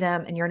value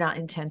them and you're not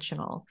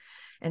intentional.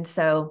 And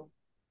so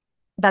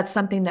that's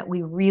something that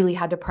we really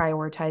had to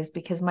prioritize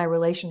because my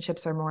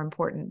relationships are more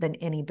important than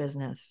any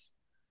business.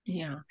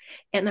 Yeah.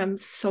 And I'm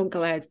so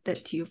glad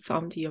that you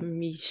found your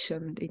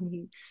mission,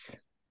 Denise.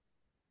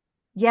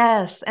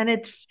 Yes. And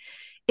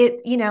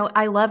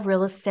I love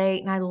real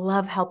estate and I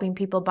love helping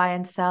people buy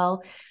and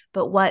sell.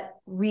 But what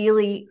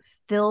really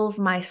fills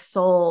my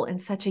soul in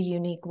such a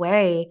unique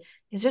way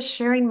is just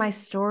sharing my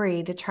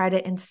story to try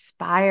to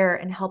inspire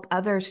and help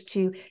others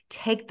to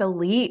take the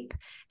leap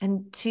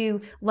and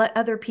to let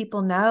other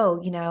people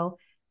know,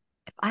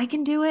 if I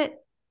can do it,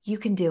 you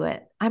can do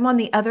it. I'm on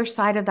the other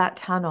side of that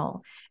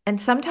tunnel. And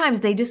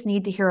sometimes they just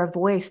need to hear a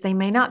voice. They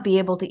may not be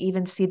able to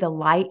even see the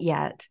light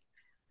yet,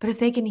 but if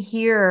they can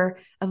hear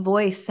a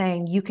voice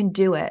saying, you can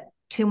do it,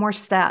 2 more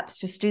steps,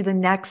 just do the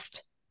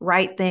next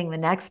right thing, the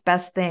next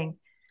best thing,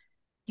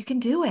 you can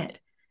do it.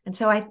 And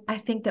so I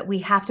think that we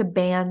have to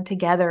band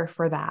together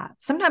for that.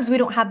 Sometimes we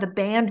don't have the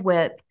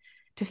bandwidth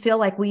to feel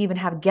like we even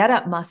have get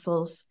up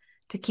muscles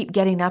to keep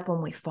getting up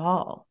when we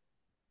fall.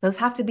 Those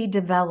have to be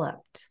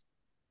developed.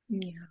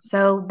 Yeah.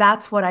 So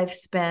that's what I've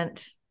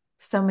spent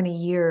so many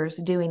years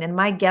doing. And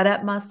my get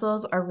up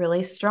muscles are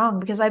really strong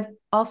because I've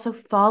also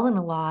fallen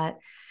a lot.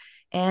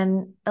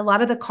 And a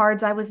lot of the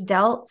cards I was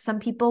dealt, some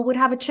people would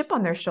have a chip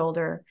on their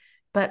shoulder,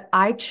 but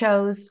I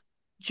chose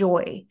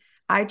joy.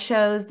 I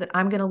chose that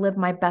I'm going to live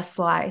my best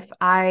life.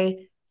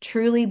 I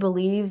truly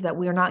believe that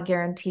we are not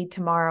guaranteed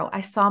tomorrow.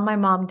 I saw my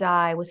mom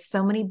die with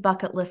so many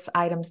bucket list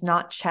items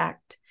not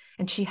checked,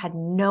 and she had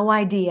no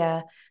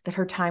idea that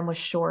her time was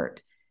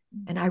short.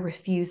 And I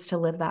refuse to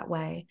live that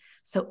way.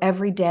 So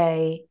every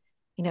day,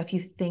 if you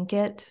think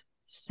it,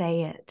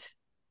 say it.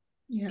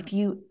 Yeah. If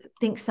you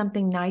think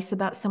something nice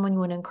about someone, you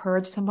want to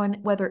encourage someone,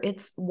 whether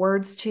it's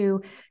words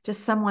to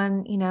just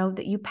someone,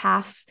 that you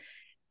pass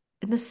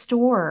in the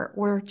store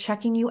or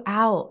checking you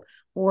out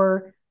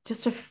or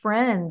just a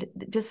friend,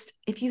 just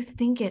if you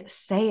think it,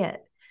 say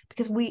it,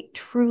 because we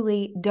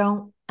truly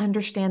don't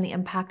understand the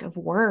impact of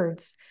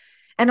words.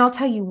 And I'll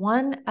tell you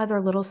one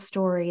other little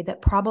story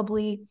that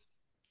probably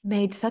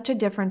made such a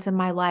difference in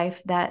my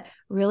life that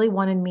really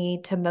wanted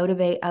me to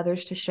motivate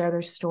others to share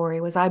their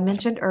story was I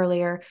mentioned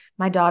earlier,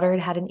 my daughter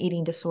had an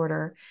eating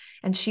disorder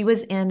and she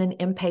was in an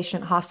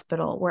inpatient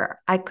hospital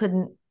where I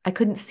couldn't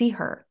see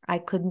her. I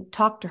couldn't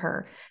talk to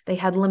her. They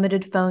had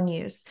limited phone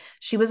use.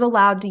 She was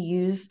allowed to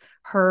use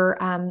her,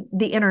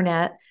 the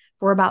internet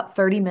for about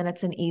 30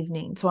 minutes an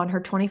evening. So on her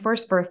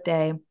 21st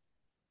birthday,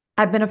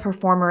 I've been a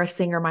performer, a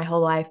singer my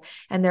whole life.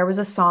 And there was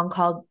a song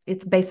called,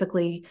 it's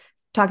basically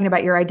talking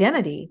about your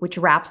identity, which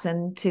wraps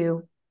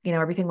into,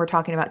 everything we're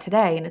talking about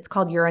today. And it's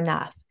called You're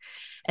Enough.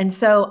 And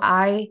so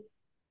I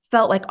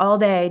felt like all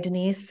day,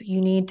 Denise, you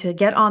need to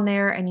get on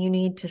there and you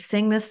need to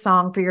sing this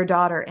song for your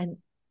daughter. And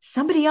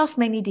somebody else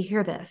may need to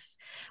hear this.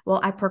 Well,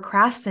 I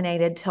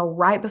procrastinated till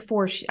right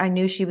before I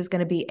knew she was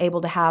going to be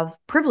able to have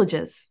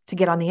privileges to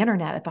get on the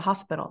internet at the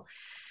hospital.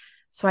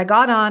 So I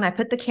got on, I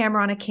put the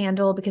camera on a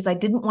candle because I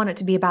didn't want it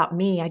to be about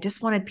me. I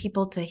just wanted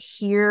people to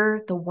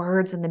hear the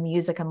words and the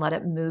music and let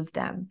it move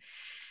them.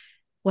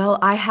 Well,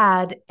 I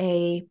had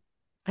a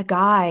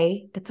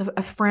guy that's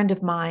a friend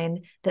of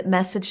mine that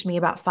messaged me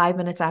about 5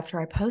 minutes after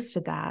I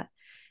posted that.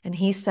 And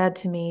he said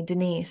to me,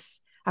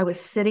 Denise, I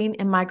was sitting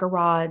in my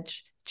garage,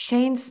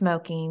 chain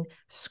smoking,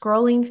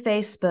 scrolling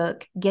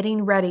Facebook,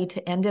 getting ready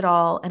to end it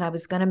all. And I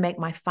was going to make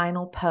my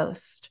final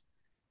post.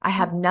 I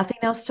have nothing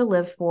else to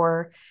live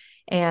for.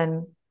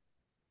 And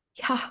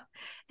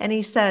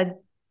he said,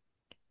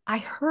 I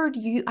heard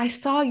you, I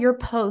saw your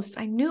post.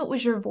 I knew it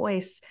was your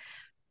voice,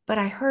 but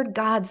I heard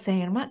God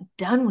saying, I'm not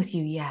done with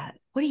you yet.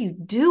 What are you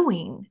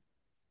doing?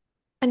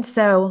 And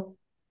so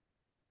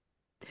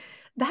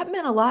that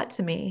meant a lot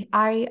to me.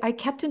 I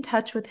kept in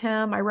touch with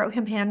him. I wrote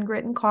him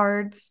handwritten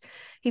cards.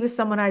 He was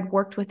someone I'd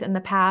worked with in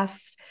the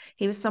past.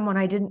 He was someone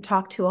I didn't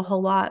talk to a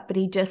whole lot, but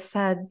he just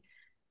said,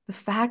 the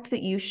fact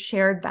that you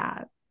shared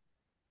that,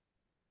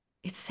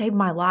 it saved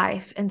my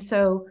life. And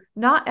so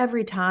not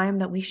every time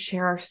that we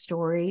share our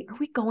story are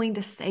we going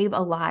to save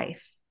a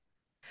life.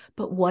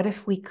 But what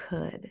if we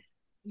could?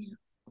 Yeah.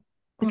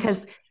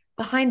 Because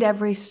behind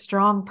every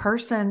strong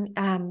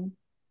person,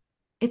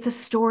 it's a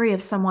story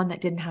of someone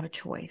that didn't have a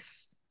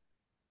choice.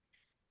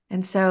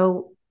 And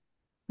so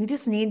we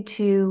just need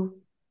to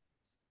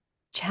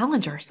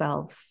challenge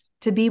ourselves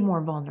to be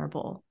more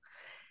vulnerable.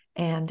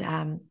 And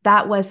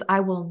I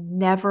will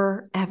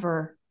never,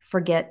 ever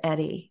forget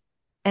Eddie.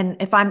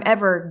 And if I'm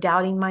ever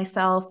doubting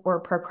myself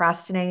or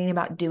procrastinating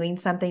about doing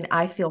something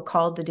I feel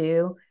called to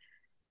do,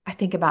 I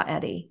think about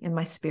Eddie in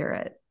my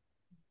spirit.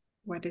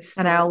 What is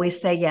and I always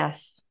say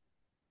yes.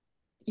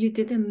 You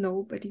didn't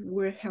know, but you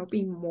were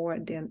helping more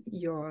than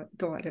your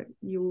daughter.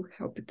 You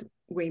helped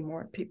way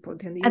more people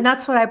than you. And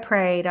that's what I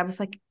prayed. I was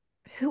like,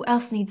 who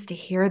else needs to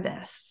hear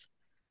this?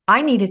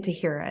 I needed to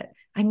hear it.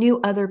 I knew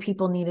other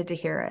people needed to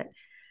hear it.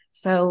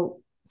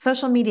 So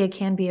social media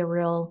can be a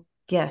real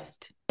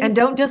gift. And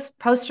don't just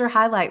post your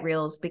highlight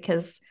reels,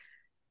 because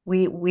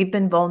we've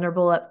been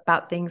vulnerable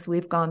about things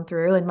we've gone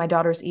through. And my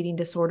daughter's eating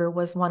disorder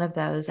was one of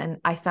those. And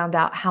I found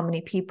out how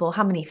many people,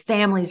 how many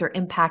families are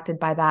impacted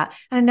by that.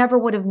 And I never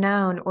would have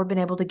known or been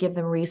able to give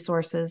them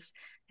resources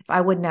if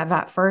I wouldn't have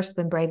at first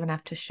been brave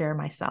enough to share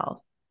myself.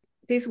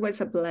 This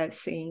was a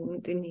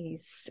blessing,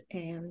 Denise,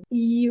 and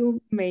you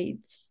made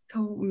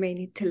so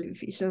many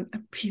television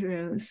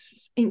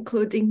appearances,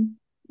 including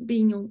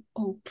being on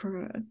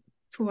Oprah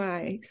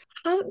twice.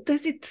 How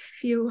does it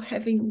feel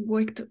having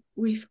worked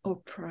with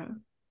Oprah?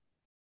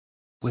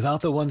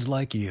 Without the ones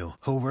like you,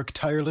 who work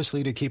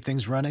tirelessly to keep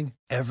things running,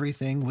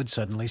 everything would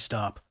suddenly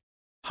stop.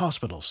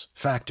 Hospitals,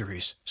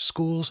 factories,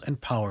 schools, and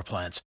power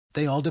plants,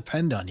 they all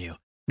depend on you.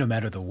 No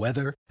matter the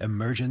weather,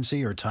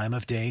 emergency, or time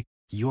of day,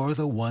 you're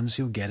the ones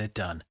who get it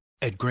done.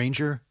 At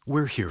Grainger,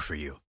 we're here for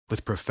you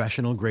with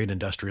professional-grade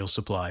industrial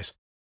supplies.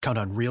 Count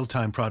on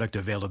real-time product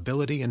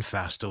availability and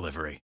fast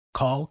delivery.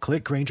 Call,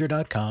 click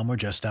Grainger.com, or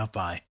just stop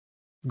by.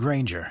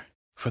 Grainger,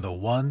 for the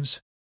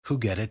ones who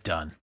get it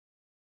done.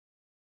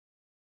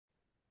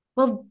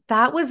 Well,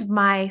 that was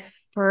my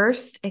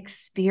first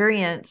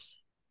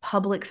experience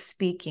public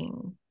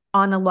speaking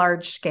on a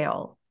large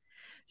scale.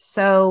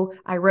 So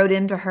I wrote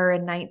into her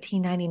in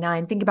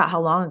 1999. Think about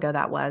how long ago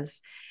that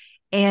was.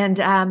 And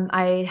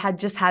I had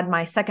just had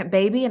my second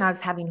baby and I was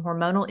having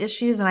hormonal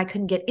issues and I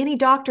couldn't get any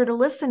doctor to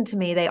listen to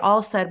me. They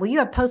all said, well, you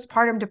have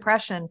postpartum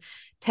depression.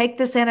 Take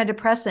this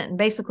antidepressant and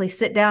basically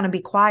sit down and be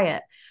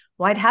quiet.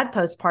 Well, I'd had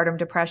postpartum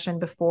depression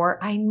before.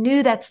 I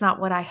knew that's not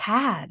what I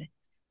had.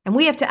 And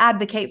we have to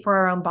advocate for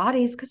our own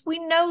bodies because we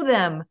know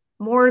them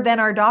more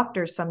than our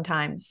doctors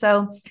sometimes.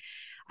 So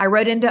I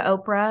wrote into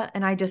Oprah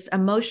and I just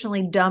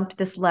emotionally dumped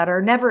this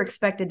letter, never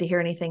expected to hear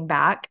anything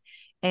back.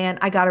 And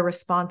I got a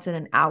response in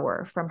an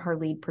hour from her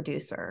lead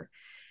producer.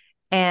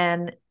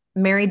 And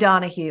Mary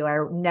Donahue, I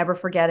never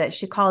forget it.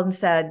 She called and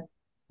said,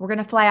 we're going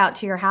to fly out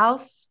to your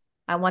house.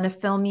 I want to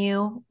film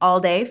you all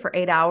day for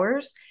 8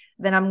 hours.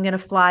 Then I'm going to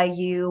fly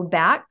you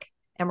back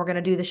and we're going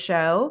to do the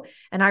show.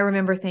 And I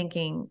remember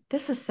thinking,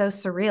 this is so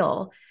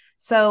surreal.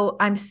 So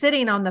I'm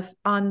sitting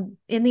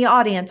in the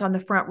audience on the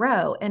front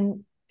row,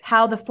 and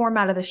how the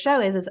format of the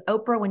show is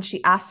Oprah, when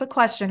she asks a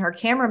question, her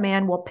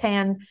cameraman will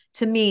pan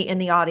to me in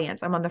the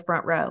audience. I'm on the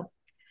front row.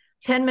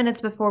 10 minutes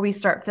before we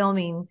start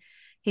filming,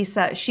 she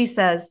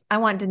says, I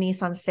want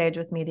Denise on stage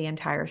with me the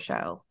entire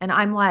show. And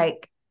I'm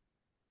like,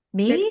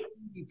 me?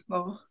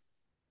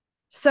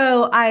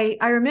 So I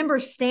remember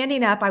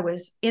standing up. I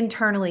was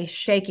internally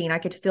shaking. I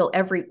could feel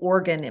every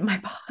organ in my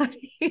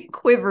body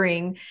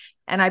quivering.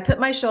 And I put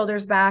my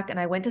shoulders back and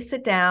I went to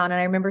sit down.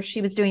 And I remember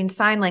she was doing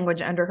sign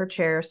language under her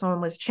chair. Someone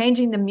was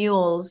changing the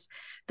mules,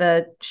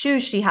 the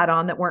shoes she had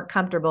on that weren't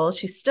comfortable.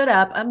 She stood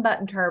up,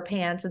 unbuttoned her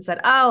pants and said,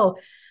 oh,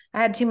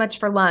 I had too much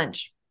for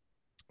lunch,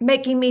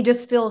 making me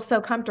just feel so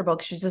comfortable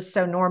because she's just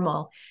so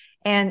normal.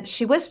 And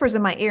she whispers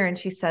in my ear and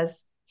she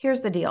says,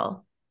 here's the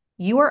deal.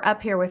 You are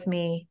up here with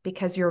me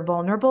because you're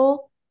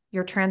vulnerable,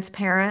 you're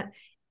transparent,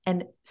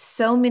 and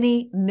so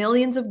many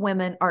millions of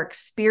women are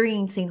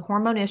experiencing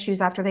hormone issues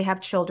after they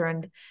have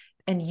children.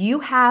 And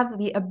you have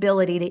the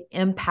ability to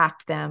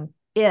impact them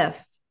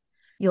if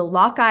you'll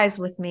lock eyes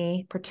with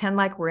me, pretend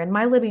like we're in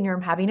my living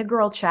room having a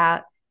girl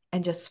chat,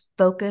 and just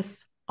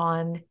focus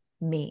on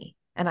me.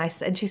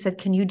 And she said,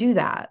 can you do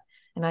that?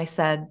 And I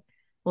said,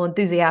 well,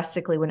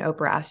 enthusiastically, when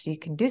Oprah asked you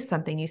can do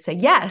something, you say,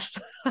 yes,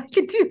 I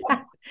can do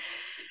that.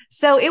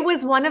 So it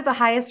was one of the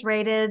highest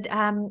rated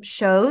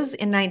shows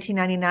in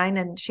 1999.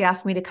 And she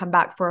asked me to come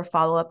back for a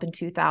follow-up in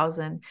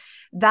 2000.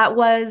 That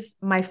was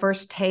my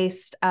first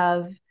taste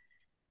of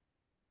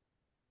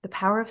the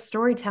power of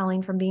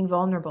storytelling from being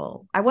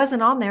vulnerable. I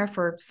wasn't on there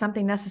for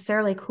something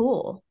necessarily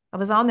cool. I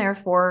was on there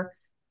for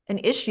an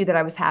issue that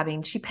I was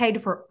having. She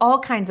paid for all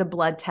kinds of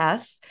blood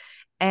tests.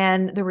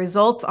 And the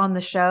results on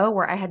the show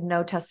were I had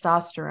no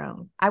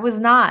testosterone. I was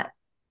not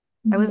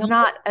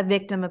a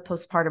victim of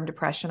postpartum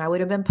depression. I would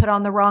have been put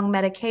on the wrong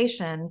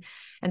medication.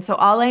 And so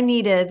all I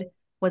needed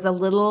was a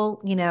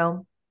little,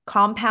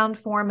 compound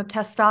form of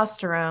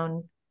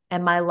testosterone,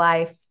 and my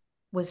life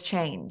was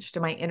changed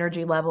and my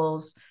energy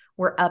levels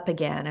were up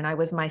again and I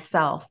was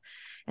myself.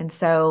 And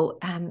so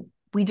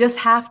we just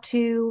have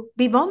to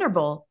be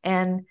vulnerable.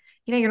 And,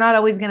 you're not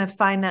always going to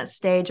find that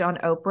stage on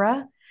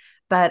Oprah,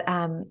 but,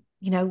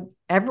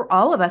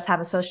 all of us have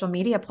a social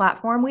media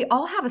platform. We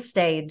all have a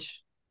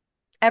stage.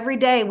 Every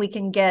day we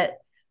can get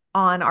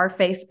on our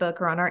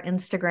Facebook or on our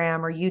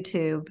Instagram or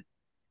YouTube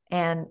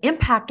and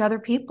impact other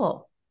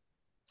people.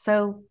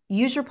 So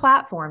use your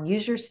platform,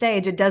 use your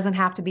stage. It doesn't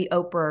have to be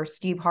Oprah or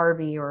Steve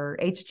Harvey or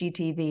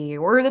HGTV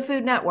or the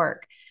Food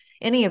Network,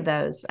 any of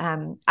those.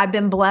 I've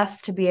been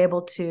blessed to be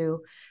able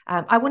to,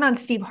 I went on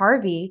Steve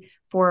Harvey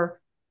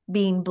for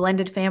being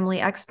blended family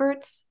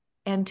experts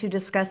and to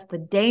discuss the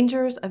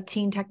dangers of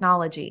teen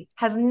technology.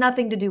 Has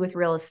nothing to do with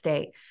real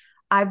estate.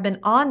 I've been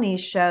on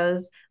these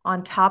shows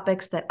on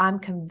topics that I'm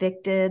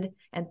convicted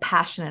and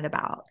passionate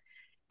about.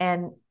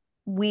 And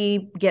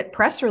we get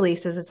press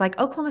releases. It's like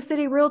Oklahoma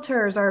City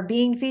realtors are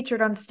being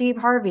featured on Steve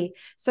Harvey.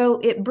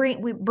 So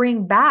we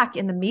bring back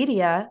in the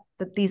media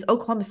that these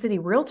Oklahoma City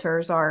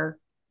realtors are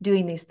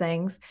doing these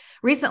things.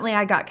 Recently,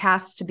 I got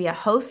cast to be a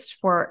host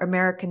for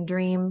American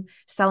Dream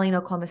Selling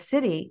Oklahoma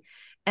City.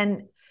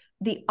 And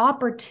the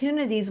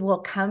opportunities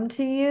will come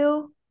to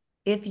you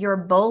if you're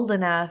bold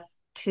enough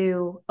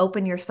to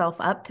open yourself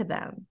up to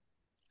them.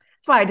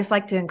 That's why I just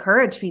like to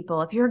encourage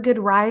people. If you're a good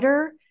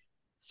writer,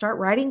 start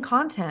writing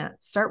content,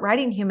 start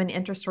writing human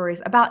interest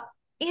stories about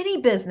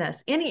any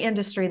business, any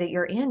industry that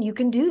you're in. You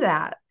can do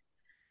that.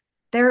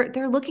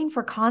 They're looking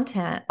for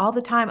content all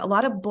the time. A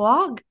lot of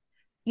blog,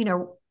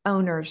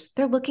 owners,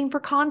 they're looking for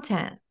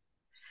content.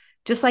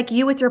 Just like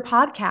you with your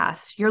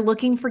podcast, you're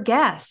looking for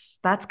guests.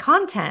 That's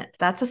content.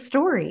 That's a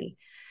story.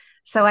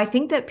 So I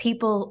think that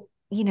people,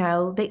 they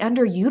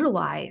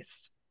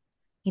underutilize,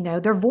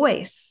 their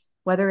voice,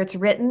 whether it's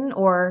written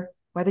or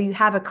whether you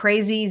have a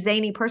crazy,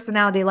 zany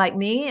personality like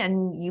me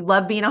and you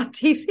love being on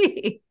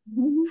TV.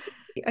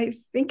 I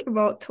think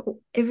about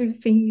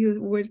everything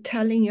you were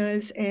telling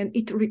us, and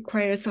it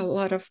requires a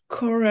lot of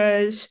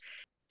courage.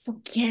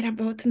 Forget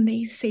about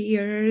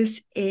naysayers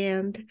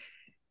and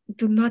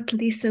do not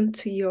listen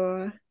to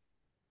your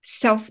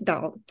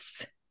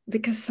self-doubts,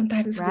 because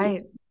sometimes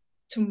Right.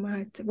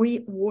 we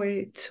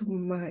worry too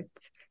much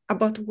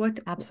about what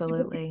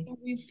Absolutely.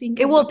 we think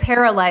It will about.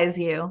 paralyze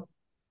you.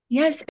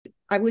 Yes,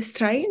 I was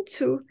trying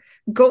to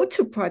go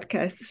to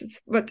podcasts,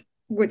 but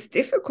was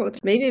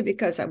difficult. Maybe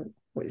because I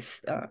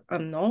was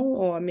unknown,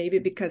 or maybe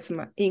because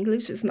my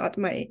English is not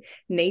my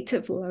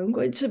native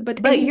language.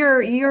 But But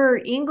your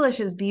English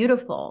is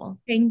beautiful.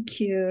 thank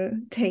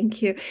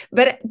you.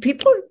 But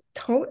people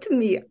told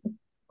me,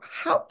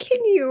 "How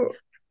can you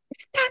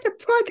start a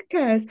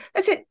podcast?"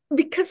 I said,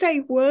 "Because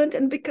I want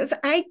and because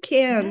I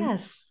can."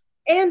 Yes.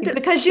 And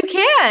Because you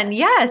can.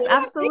 Yes, yeah, I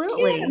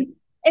absolutely. can.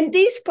 And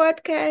these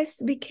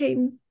podcasts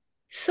became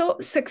so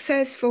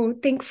successful.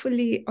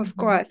 Thankfully, of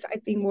course,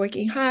 I've been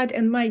working hard,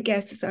 and my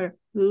guests are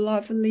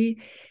lovely,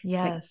 like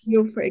Yes.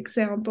 you, for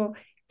example.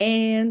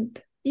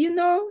 And,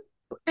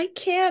 I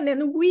can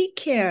and we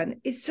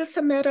can. It's just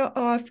a matter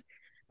of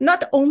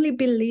not only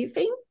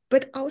believing,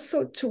 but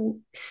also to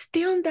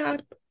stand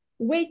up,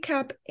 wake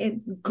up,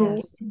 and go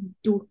Yes. and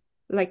do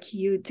like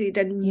you did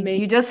and You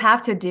make. just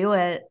have to do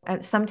it.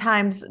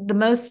 Sometimes the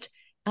most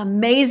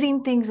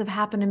amazing things have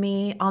happened to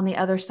me on the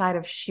other side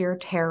of sheer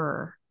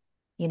terror.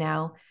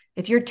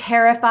 If you're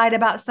terrified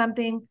about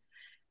something,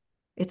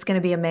 it's going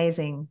to be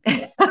amazing.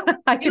 I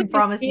Feel can the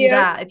promise you fear,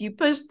 that if you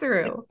push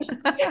through.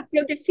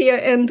 feel the fear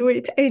and do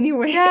it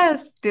anyway.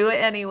 Yes, do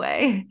it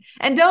anyway.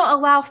 And don't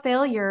allow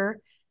failure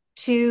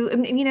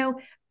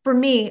for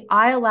me,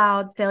 I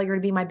allowed failure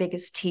to be my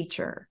biggest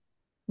teacher,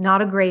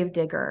 not a grave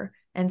digger.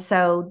 And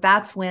so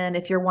that's when,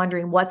 if you're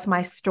wondering, what's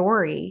my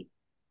story?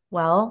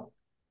 Well,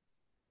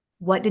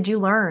 what did you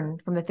learn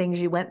from the things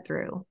you went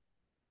through?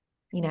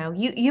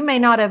 You may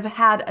not have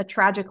had a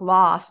tragic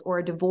loss or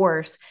a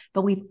divorce,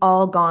 but we've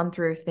all gone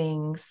through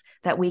things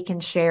that we can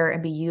share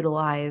and be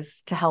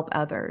utilized to help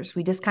others.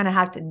 We just kind of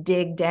have to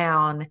dig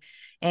down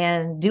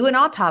and do an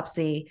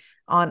autopsy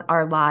on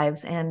our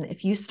lives. And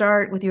if you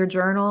start with your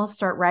journal,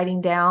 start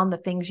writing down the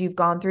things you've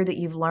gone through that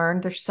you've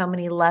learned, there's so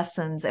many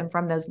lessons. And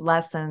from those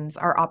lessons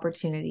are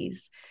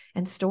opportunities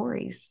and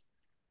stories.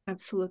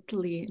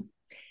 Absolutely.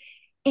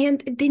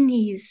 And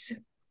Denise,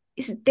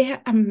 is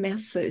there a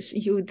message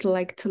you would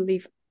like to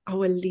leave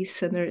our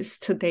listeners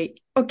today?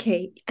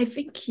 Okay, I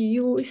think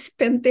you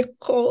spent the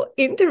whole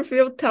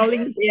interview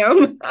telling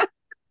them,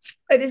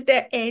 but is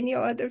there any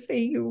other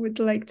thing you would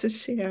like to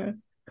share?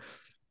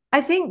 I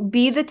think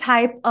be the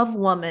type of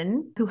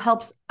woman who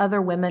helps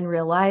other women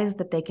realize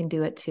that they can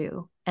do it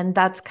too. And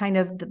that's kind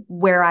of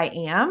where I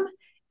am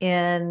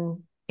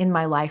in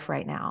my life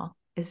right now,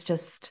 is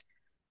just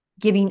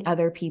giving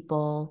other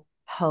people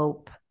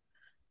hope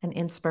and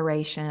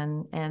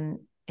inspiration, and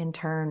in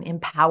turn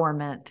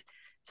empowerment,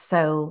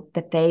 so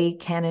that they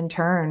can in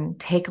turn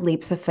take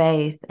leaps of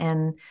faith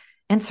and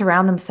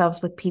surround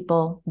themselves with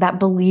people that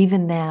believe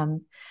in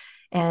them.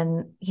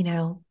 And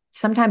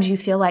sometimes you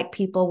feel like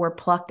people were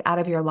plucked out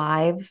of your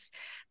lives,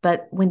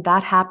 but when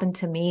that happened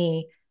to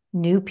me,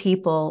 new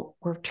people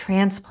were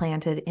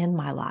transplanted in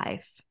my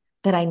life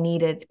that I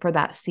needed for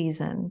that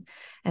season.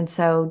 And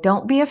so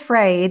don't be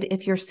afraid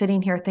if you're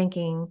sitting here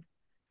thinking,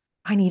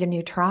 I need a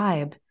new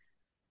tribe.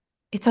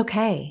 It's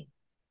okay.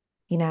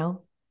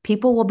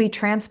 People will be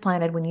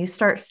transplanted when you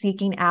start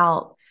seeking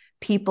out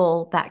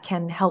people that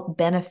can help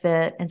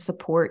benefit and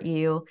support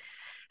you.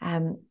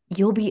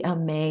 You'll be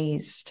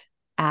amazed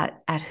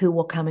at who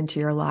will come into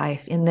your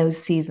life in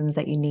those seasons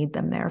that you need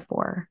them there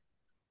for.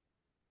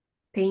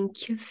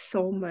 Thank you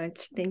so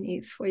much,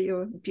 Denise, for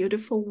your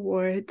beautiful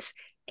words.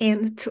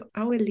 And to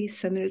our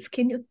listeners,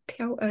 can you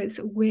tell us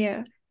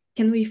where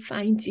can we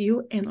find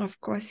you, and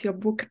of course your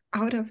book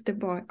Out of the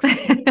Box?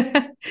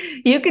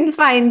 You can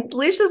find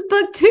Alicia's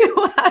book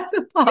too, Out of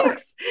the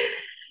Box. Yeah.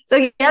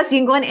 So yes, you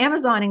can go on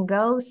Amazon and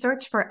go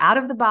search for Out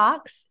of the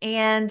Box.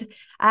 And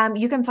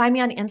you can find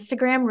me on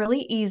Instagram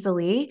really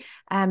easily.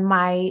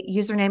 My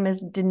username is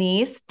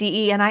Denise,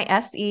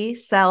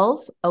 Denise,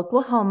 Sells,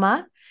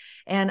 Oklahoma.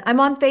 And I'm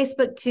on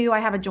Facebook too. I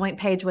have a joint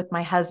page with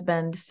my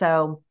husband,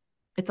 so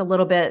it's a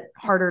little bit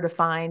harder to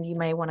find. You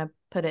may want to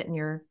put it in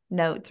your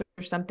notes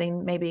or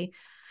something maybe.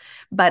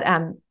 But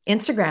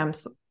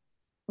Instagram's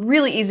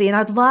really easy. And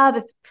I'd love,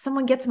 if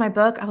someone gets my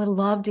book, I would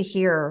love to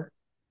hear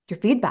your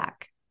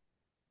feedback.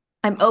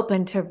 I'm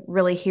open to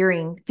really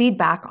hearing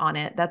feedback on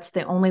it. That's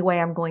the only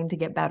way I'm going to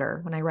get better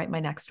when I write my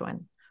next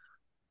one.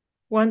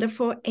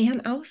 Wonderful.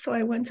 And also,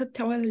 I want to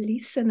tell our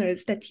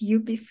listeners that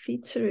you'll be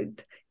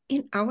featured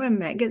in our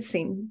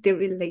magazine, The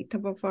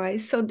Relatable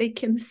Voice, so they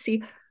can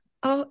see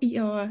all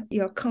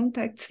your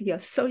contacts, your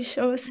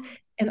socials,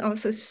 and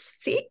also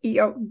see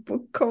your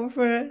book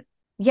cover.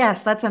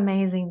 Yes, that's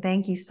amazing.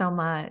 Thank you so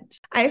much.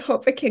 I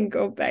hope I can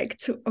go back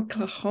to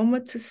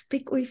Oklahoma to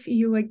speak with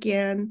you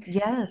again.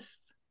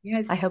 Yes.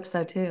 Yes. I hope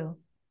so too.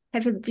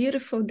 Have a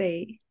beautiful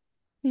day.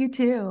 You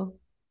too.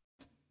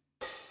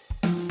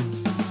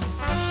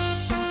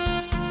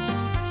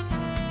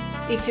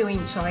 If you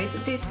enjoyed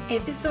this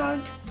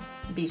episode,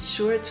 be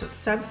sure to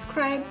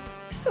subscribe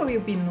so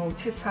you'll be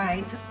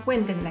notified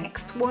when the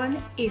next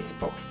one is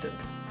posted.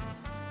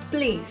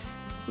 Please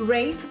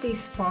rate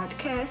this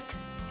podcast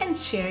and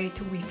share it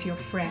with your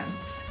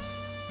friends.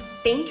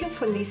 Thank you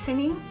for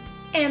listening,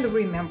 and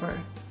remember,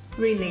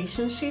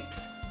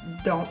 relationships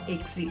don't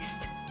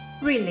exist.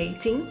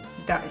 Relating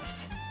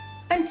does.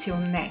 Until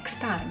next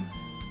time.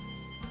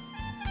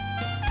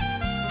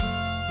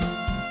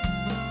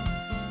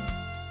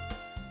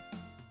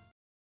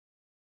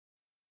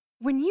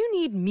 When you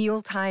need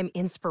mealtime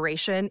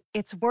inspiration,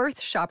 it's worth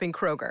shopping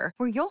Kroger,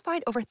 where you'll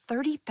find over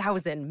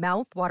 30,000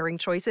 mouth-watering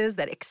choices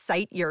that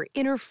excite your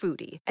inner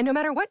foodie. And no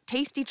matter what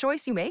tasty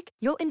choice you make,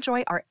 you'll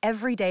enjoy our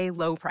everyday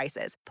low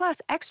prices, plus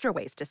extra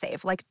ways to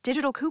save, like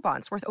digital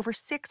coupons worth over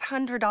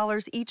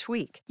 $600 each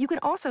week. You can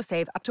also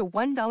save up to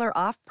 $1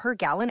 off per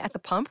gallon at the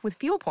pump with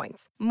fuel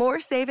points.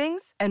 More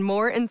savings and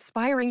more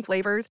inspiring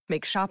flavors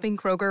make shopping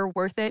Kroger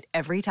worth it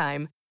every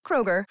time.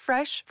 Kroger,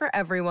 fresh for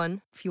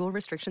everyone. Fuel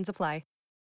restrictions apply.